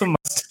itself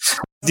must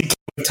decay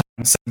with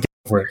time, so get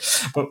over it.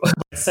 But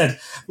I said,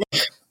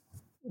 look.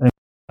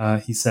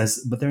 He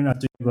says, but they're not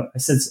doing yoga. I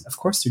said, of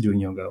course they're doing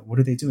yoga. What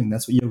are they doing?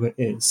 That's what yoga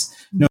is.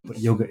 No, but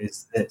yoga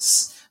is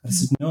this. I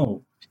said,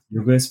 no,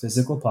 yoga is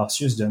physical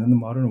postures done in the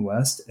modern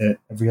West at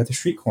every other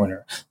street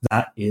corner.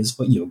 That is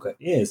what yoga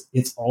is.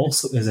 It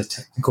also is a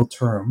technical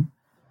term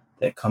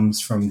that comes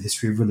from the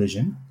history of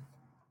religion,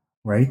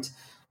 right?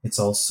 It's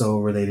also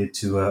related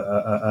to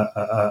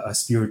a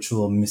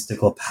spiritual,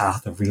 mystical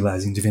path of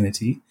realizing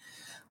divinity.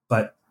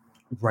 But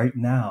right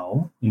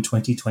now, in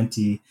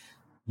 2020,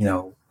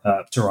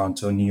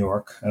 Toronto, New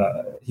York.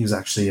 He was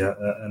actually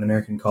an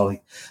American colleague.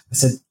 I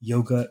said,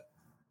 yoga,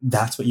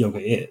 that's what yoga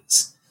is.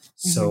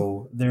 Mm-hmm.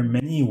 So there are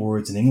many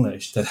words in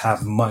English that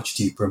have much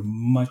deeper,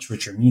 much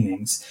richer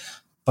meanings,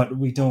 but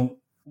we don't,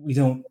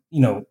 there's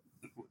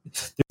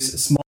a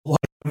small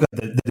yoga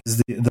that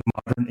is the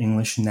modern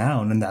English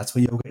noun, and that's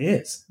what yoga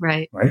is.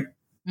 Right. Right.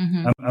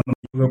 Mm-hmm. I'm a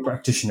yoga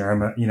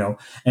practitioner.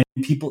 And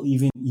people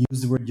even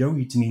use the word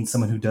yogi to mean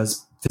someone who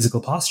does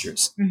physical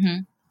postures.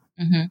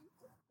 Mm-hmm. Mm-hmm.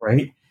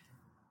 Right.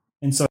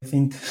 And so I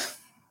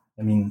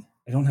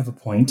don't have a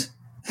point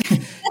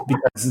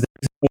because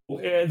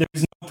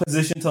there's no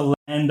position to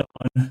land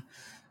on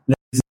that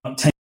is not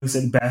tenuous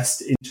at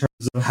best in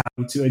terms of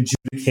how to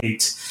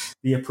adjudicate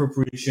the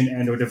appropriation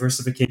and or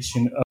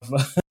diversification of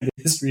the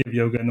history of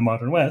yoga in the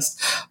modern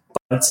West.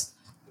 But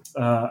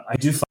I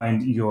do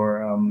find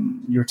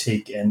your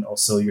take and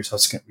also your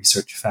subsequent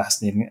research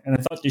fascinating, and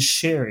I thought to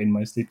share in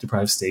my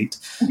sleep-deprived state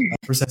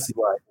precisely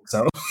why I think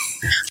so.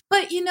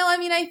 But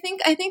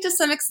I think to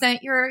some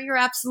extent you're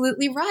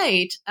absolutely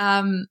right.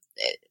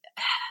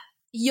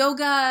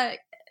 Yoga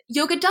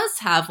does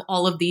have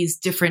all of these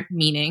different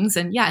meanings,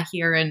 and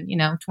here in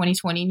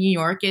 2020 New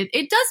York,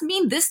 it does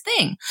mean this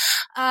thing.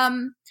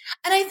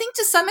 And I think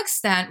to some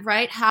extent,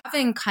 right,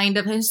 having kind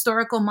of a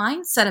historical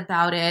mindset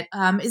about it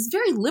is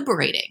very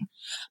liberating,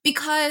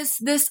 because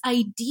this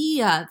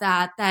idea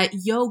that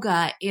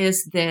yoga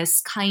is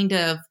this kind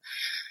of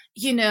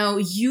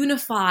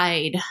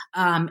unified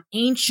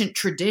ancient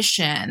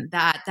tradition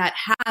that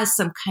has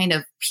some kind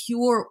of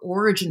pure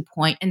origin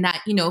point, and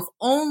that if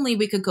only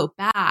we could go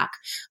back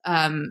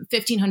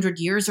 1,500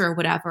 years or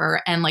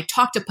whatever and like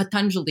talk to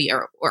Patanjali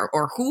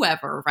or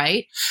whoever,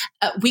 right,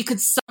 we could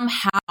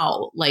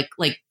somehow like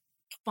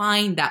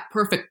find that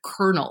perfect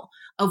kernel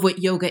of what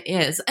yoga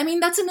is. I mean,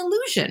 that's an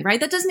illusion,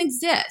 right? That doesn't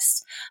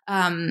exist.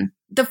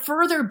 The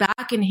further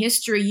back in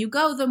history you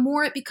go, the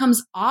more it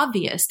becomes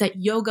obvious that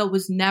yoga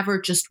was never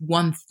just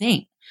one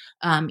thing.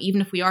 Even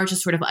if we are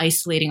just sort of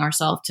isolating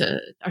ourselves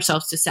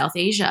to South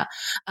Asia,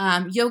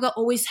 yoga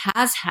always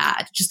has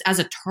had, just as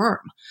a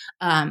term,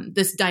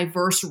 this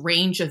diverse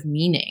range of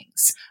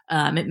meanings.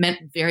 It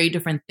meant very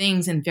different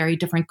things in very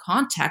different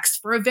contexts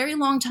for a very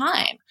long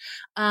time.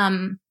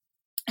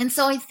 And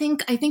so I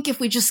think if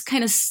we just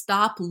kind of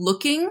stop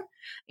looking,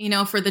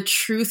 for the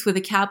truth with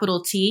a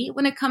capital T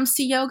when it comes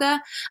to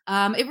yoga,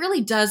 it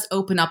really does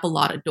open up a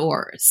lot of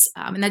doors.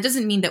 And that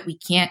doesn't mean that we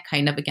can't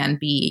kind of, again,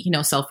 be,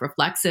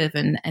 self-reflexive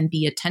and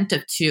be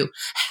attentive to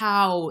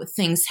how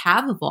things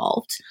have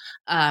evolved.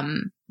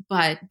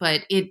 But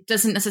it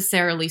doesn't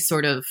necessarily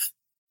sort of,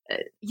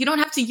 you don't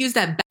have to use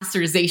that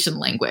bastardization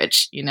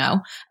language,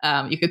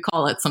 you could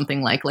call it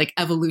something like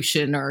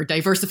evolution or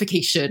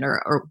diversification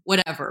or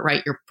whatever,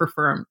 right? Your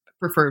preferred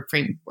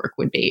framework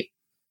would be.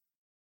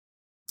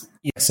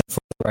 Yes, and for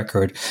the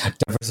record,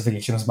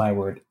 diversification was my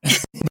word.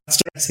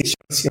 Bastardization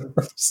was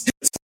yours.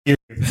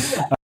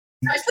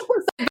 I put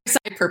them side by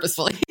side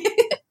purposefully.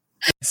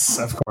 Yes,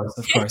 of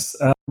course.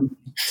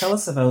 Tell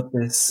us about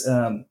this.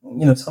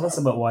 Tell us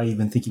about why you've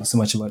been thinking so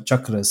much about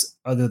chakras,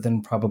 other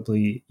than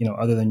probably,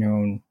 other than your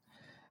own.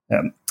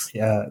 And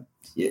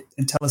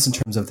tell us in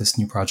terms of this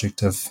new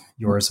project of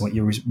yours, what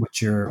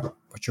you're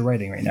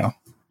writing right now.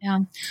 Yeah,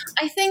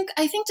 I think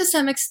to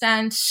some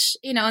extent,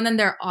 and then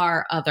there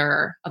are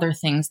other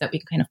things that we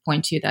can kind of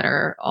point to that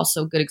are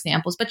also good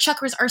examples. But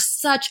chakras are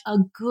such a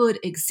good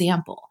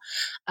example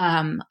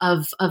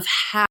of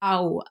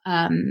how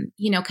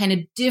kind of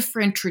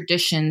different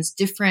traditions,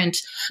 different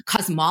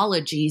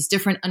cosmologies,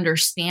 different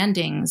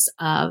understandings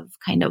of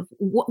kind of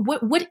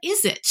what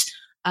is it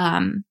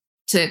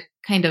to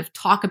kind of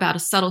talk about a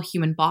subtle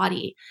human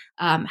body,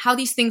 how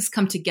these things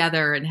come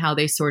together and how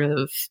they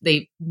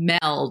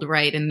meld,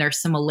 right, and their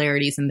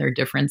similarities and their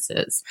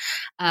differences.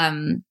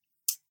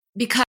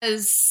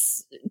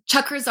 because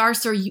chakras are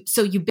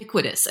so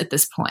ubiquitous at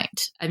this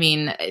point. I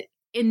mean,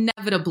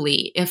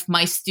 inevitably, if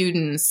my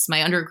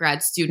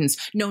undergrad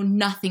students know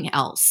nothing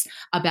else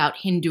about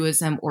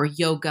Hinduism or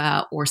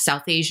yoga or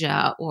South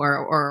Asia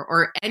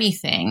or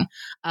anything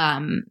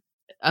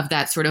of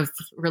that sort of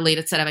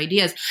related set of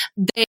ideas,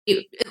 they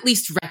at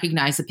least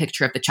recognize the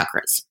picture of the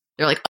chakras.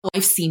 They're like, oh,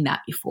 I've seen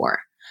that before.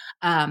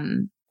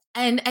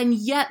 And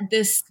yet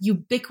this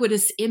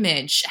ubiquitous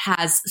image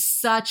has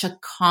such a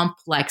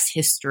complex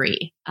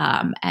history.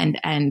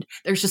 And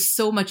there's just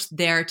so much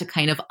there to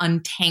kind of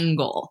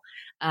untangle,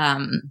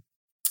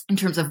 in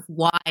terms of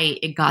why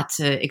it got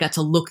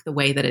to look the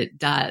way that it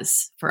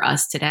does for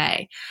us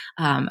today.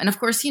 And of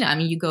course,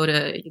 you go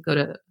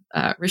to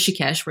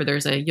Rishikesh, where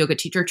there's a yoga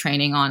teacher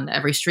training on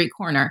every street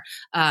corner,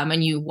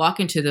 and you walk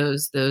into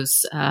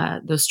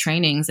those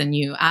trainings and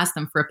you ask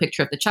them for a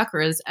picture of the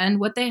chakras, and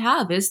what they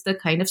have is the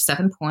kind of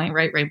 7-point,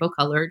 right, rainbow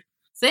colored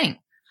thing.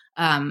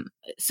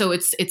 So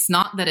it's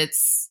not that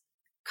it's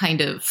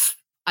kind of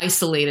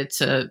isolated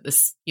to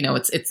this,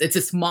 it's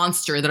this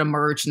monster that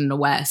emerged in the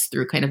West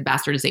through kind of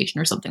bastardization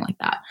or something like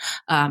that.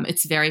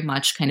 It's very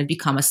much kind of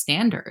become a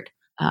standard.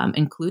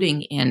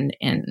 Including in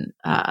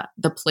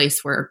the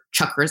place where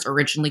chakras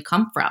originally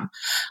come from.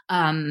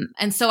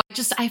 And so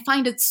I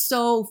find it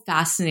so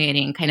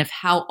fascinating kind of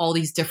how all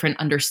these different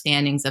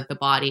understandings of the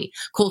body,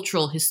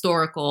 cultural,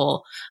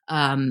 historical,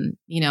 kind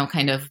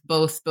of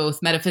both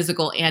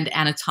metaphysical and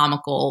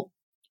anatomical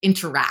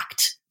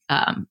interact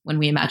when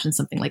we imagine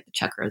something like the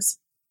chakras.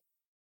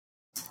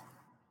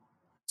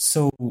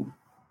 So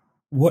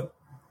what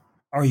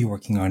are you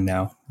working on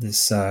now?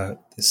 This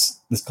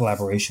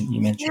collaboration you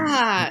mentioned.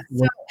 Yeah,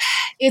 so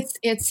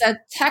it's a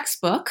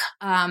textbook.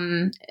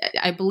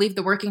 I believe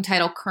the working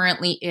title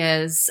currently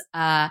is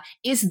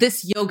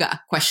this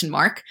yoga? ?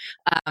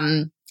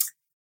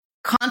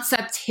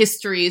 Concept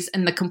histories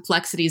and the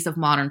complexities of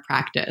modern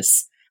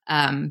practice.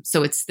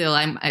 So it's still,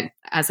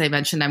 as I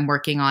mentioned, I'm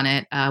working on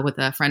it with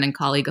a friend and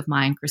colleague of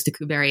mine, Krista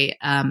Kuberi.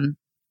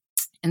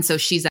 And so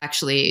she's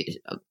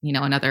actually,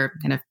 another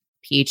kind of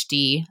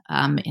PhD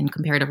in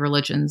comparative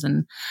religions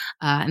and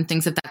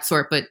things of that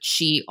sort. But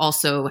she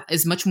also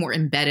is much more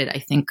embedded, I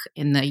think,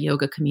 in the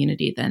yoga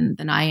community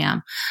than I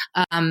am.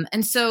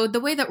 And so the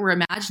way that we're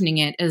imagining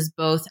it is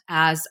both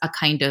as a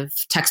kind of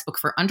textbook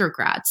for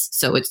undergrads.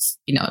 So it's,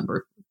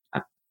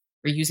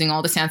 we're using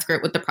all the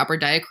Sanskrit with the proper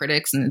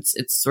diacritics, and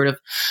it's sort of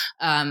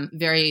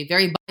very,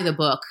 very by the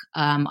book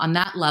on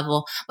that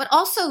level, but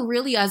also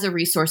really as a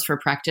resource for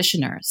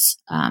practitioners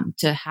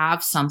to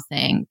have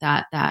something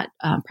that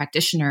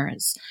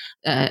practitioners,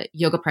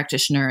 yoga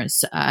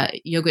practitioners,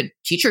 yoga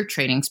teacher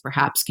trainings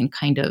perhaps can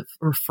kind of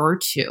refer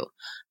to.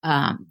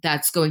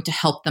 That's going to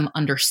help them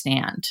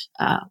understand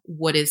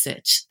what is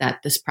it that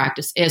this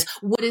practice is,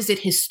 what is it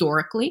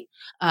historically,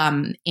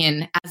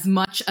 in as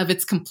much of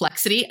its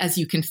complexity as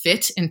you can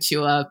fit into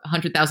a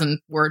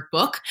 100,000 word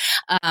book.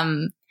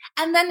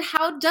 And then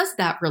how does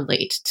that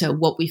relate to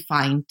what we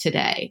find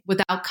today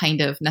without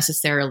kind of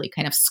necessarily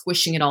kind of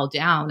squishing it all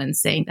down and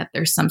saying that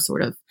there's some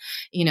sort of,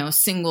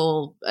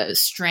 single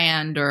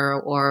strand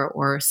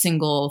or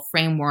single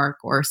framework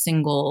or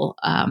single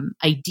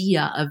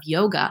idea of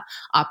yoga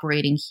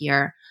operating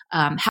here.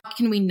 How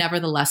can we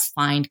nevertheless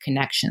find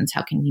connections?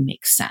 How can we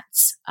make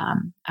sense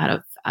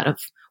out of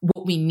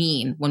what we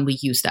mean when we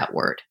use that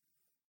word?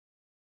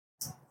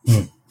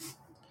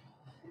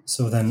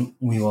 So then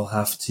we will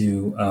have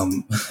to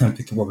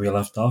pick up where we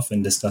left off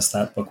and discuss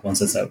that book once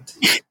it's out.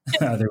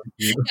 Either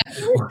you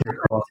or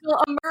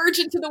it'll emerge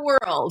into the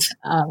world.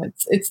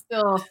 It's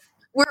still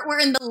we're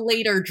in the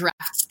later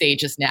draft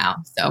stages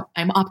now, so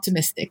I'm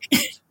optimistic.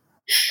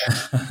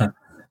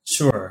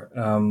 Sure.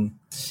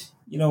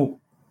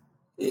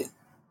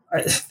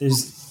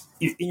 There's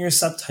in your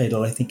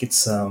subtitle, I think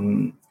it's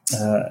you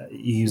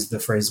use the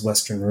phrase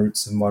 "Western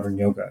roots of modern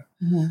yoga,"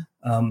 and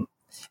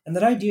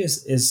that idea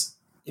is.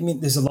 I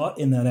mean, there's a lot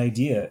in that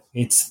idea.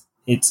 It's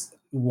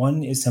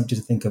one is tempted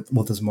to think of,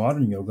 well, there's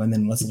modern yoga, and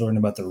then let's learn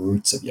about the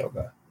roots of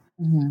yoga,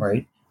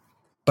 right?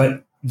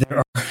 But there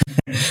are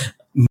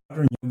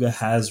modern yoga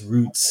has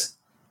roots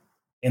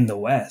in the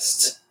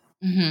West,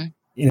 in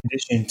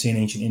addition to in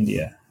ancient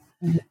India,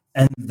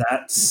 and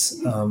that's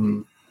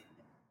I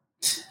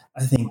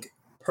think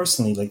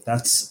personally, like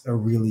that's a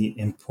really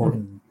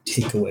important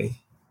takeaway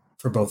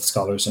for both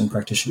scholars and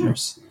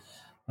practitioners.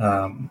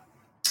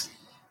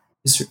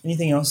 Is there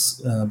anything else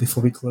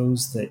before we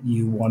close that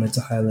you wanted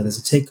to highlight as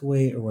a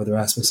takeaway, or were there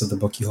aspects of the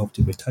book you hoped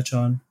you would touch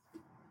on?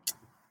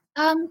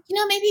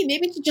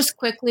 Maybe to just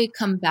quickly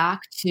come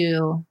back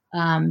to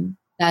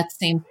that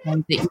same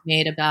point that you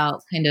made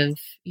about kind of,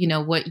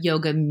 what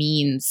yoga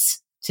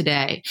means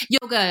today.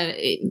 Yoga,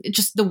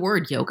 just the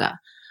word yoga.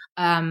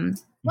 One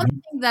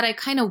thing that I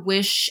kind of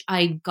wish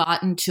I'd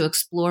gotten to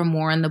explore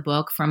more in the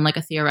book from like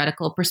a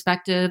theoretical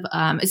perspective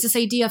is this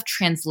idea of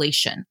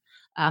translation.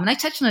 And I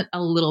touched on it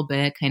a little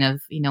bit kind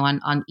of,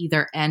 on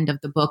either end of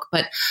the book,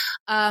 but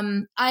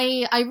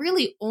I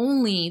really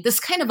only, this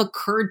kind of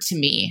occurred to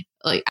me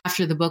like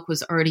after the book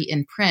was already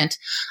in print.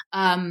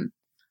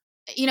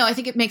 I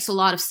think it makes a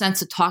lot of sense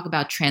to talk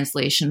about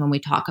translation when we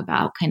talk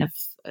about kind of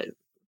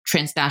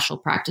transnational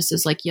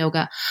practices like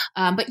yoga.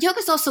 But yoga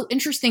is also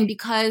interesting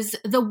because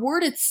the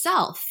word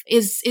itself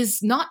is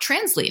not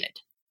translated.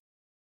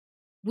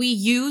 We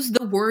use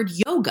the word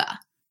yoga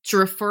to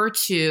refer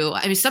to,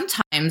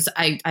 sometimes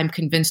I'm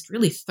convinced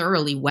really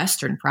thoroughly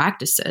Western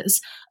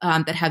practices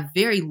that have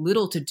very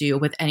little to do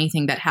with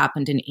anything that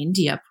happened in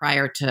India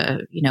prior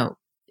to,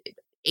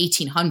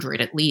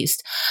 1800 at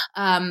least.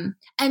 And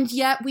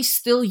yet we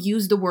still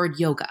use the word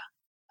yoga,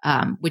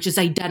 which is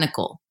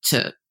identical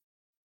to,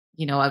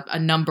 a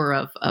number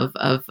of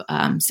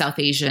South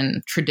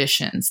Asian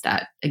traditions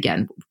that,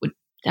 again, would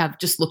have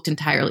just looked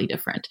entirely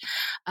different.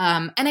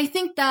 And I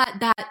think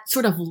that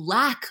sort of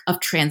lack of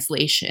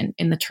translation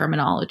in the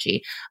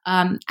terminology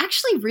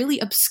actually really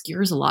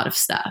obscures a lot of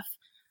stuff.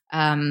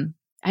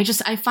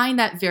 I find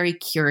that very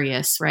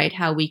curious, right?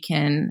 How we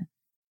can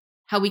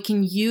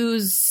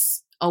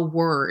use a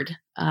word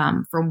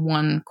from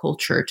one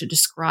culture to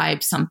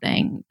describe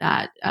something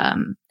that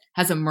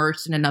has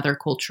emerged in another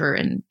culture,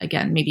 and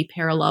again, maybe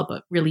parallel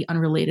but really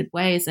unrelated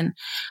ways. And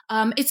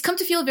it's come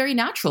to feel very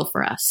natural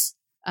for us.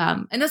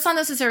 And that's not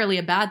necessarily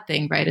a bad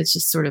thing, right? It's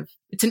just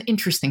it's an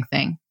interesting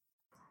thing.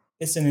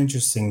 It's an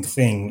interesting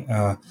thing.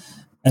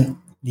 And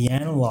the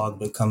analog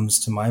that comes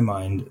to my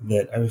mind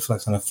that I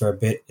reflect on a fair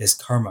bit is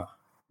karma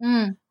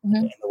in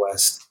the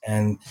West.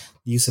 And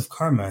the use of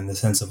karma in the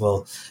sense of,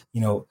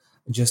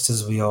 just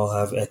as we all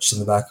have etched in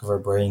the back of our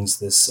brains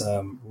this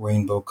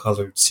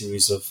rainbow-colored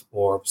series of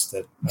orbs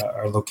that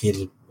are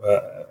located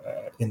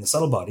in the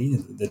subtle body,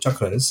 the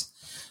chakras,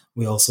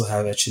 we also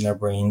have etched in our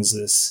brains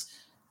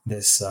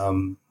this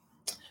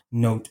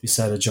note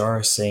beside a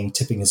jar saying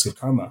tipping is good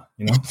karma,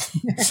 or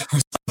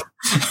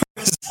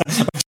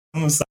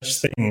some such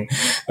thing,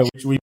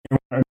 which we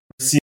are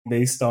seeing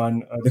based on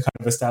the kind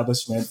of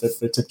establishment that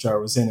the tip jar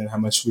was in and how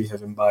much we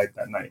have imbibed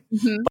that night.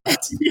 Mm-hmm.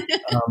 But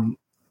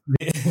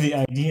the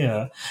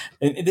idea,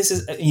 and this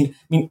is,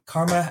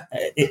 karma,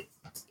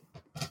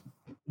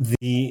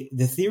 the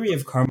theory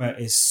of karma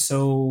is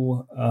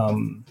so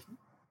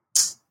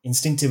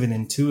instinctive and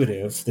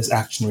intuitive, this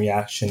action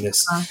reaction,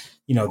 this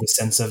the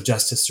sense of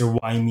justice, or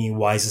why me,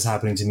 why is this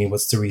happening to me,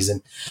 what's the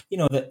reason,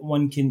 that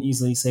one can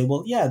easily say,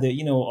 well, yeah,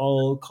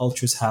 all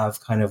cultures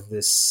have kind of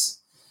this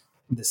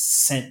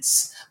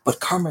sense, but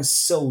karma is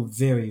so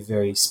very,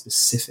 very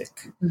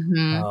specific.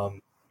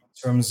 In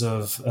terms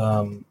of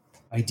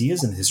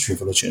ideas in the history of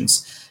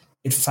religions.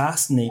 It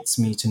fascinates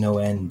me to no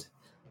end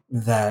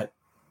that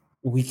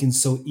we can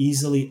so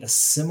easily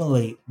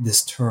assimilate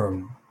this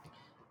term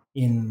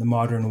in the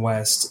modern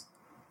West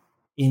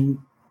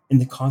in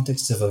the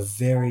context of a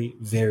very,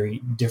 very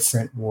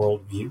different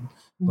worldview,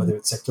 whether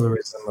it's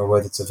secularism or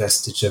whether it's a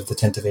vestige of the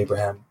tent of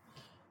Abraham.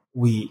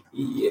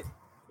 It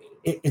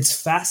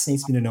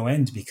fascinates me to no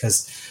end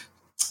because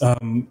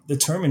the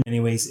term in many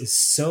ways is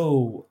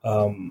so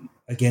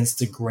against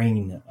the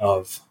grain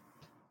of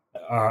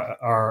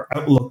our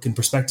outlook and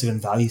perspective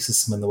and value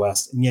system in the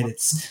West. And yet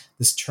it's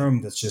this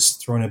term that's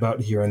just thrown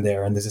about here and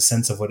there, and there's a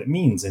sense of what it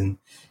means. And,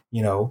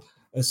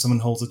 if someone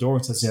holds the door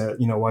and says,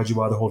 why'd you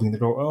bother holding the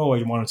door? Oh,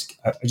 I wanted to,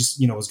 I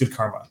just, it was good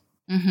karma.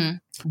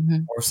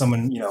 Or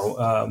someone,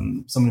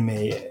 someone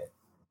may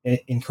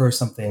incur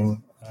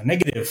something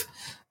negative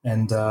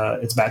and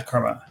it's bad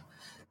karma.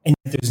 And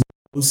yet there's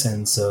no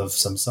sense of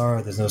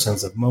samsara, there's no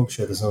sense of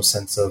moksha, there's no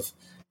sense of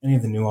any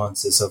of the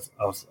nuances of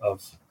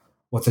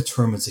what the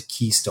term is a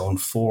keystone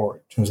for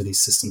in terms of these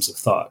systems of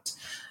thought.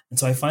 And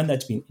so I find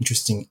that to be an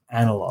interesting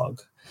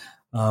analog.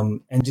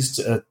 And just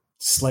a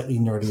slightly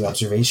nerdy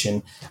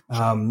observation,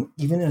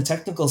 even in a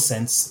technical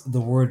sense,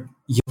 the word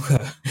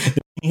yoga,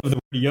 the meaning of the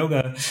word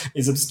yoga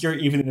is obscure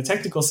even in a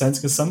technical sense,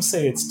 because some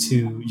say it's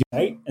to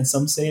unite and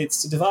some say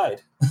it's to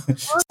divide.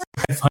 So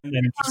I find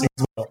that interesting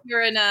as well.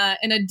 You're in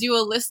a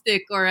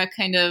dualistic or a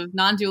kind of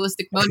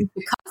non-dualistic mode of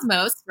the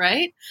cosmos,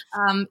 right?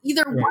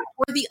 Either one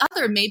or the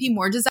other may be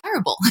more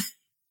desirable.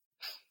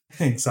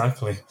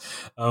 Exactly.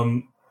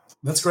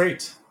 That's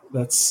great.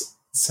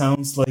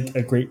 Sounds like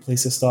a great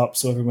place to stop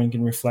so everyone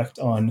can reflect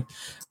on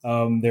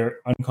their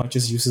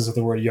unconscious uses of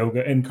the word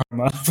yoga and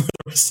karma for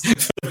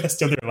the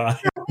rest of their lives.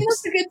 I think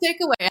that's a good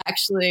takeaway,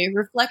 actually,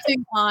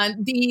 reflecting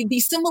on the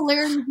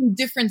similarities and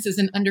differences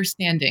in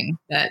understanding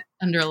that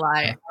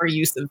underlie our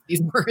use of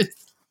these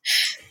words.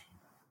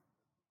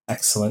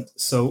 Excellent.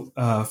 So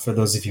for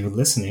those of you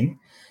listening,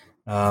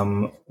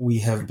 we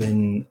have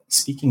been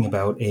speaking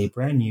about a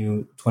brand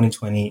new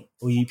 2020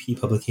 OUP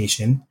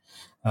publication,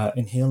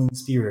 Inhaling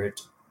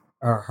Spirit,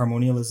 Our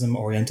Harmonialism,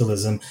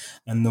 Orientalism,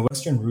 and the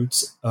Western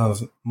Roots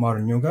of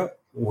Modern Yoga.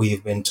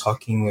 We've been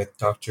talking with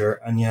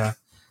Dr. Anya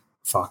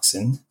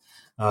Foxen,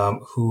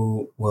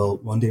 who will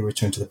one day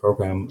return to the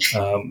program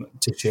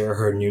to share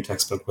her new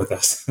textbook with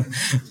us.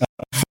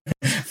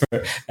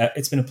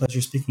 It's been a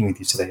pleasure speaking with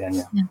you today,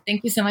 Anya.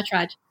 Thank you so much,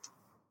 Raj.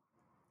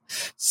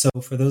 So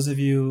for those of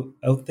you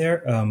out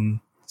there,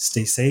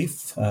 stay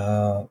safe.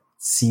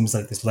 Seems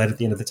like there's light at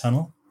the end of the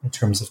tunnel in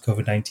terms of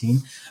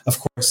COVID-19. Of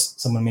course,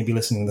 someone may be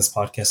listening to this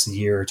podcast a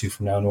year or two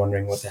from now and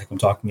wondering what the heck I'm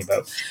talking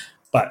about.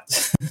 But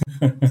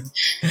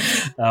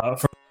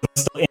for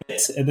still in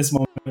it at this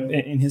moment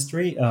in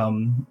history,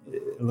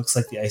 it looks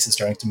like the ice is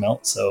starting to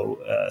melt. So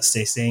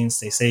stay sane,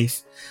 stay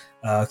safe,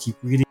 keep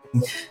reading,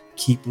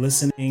 keep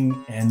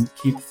listening, and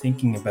keep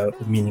thinking about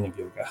the meaning of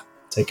yoga.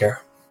 Take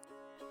care.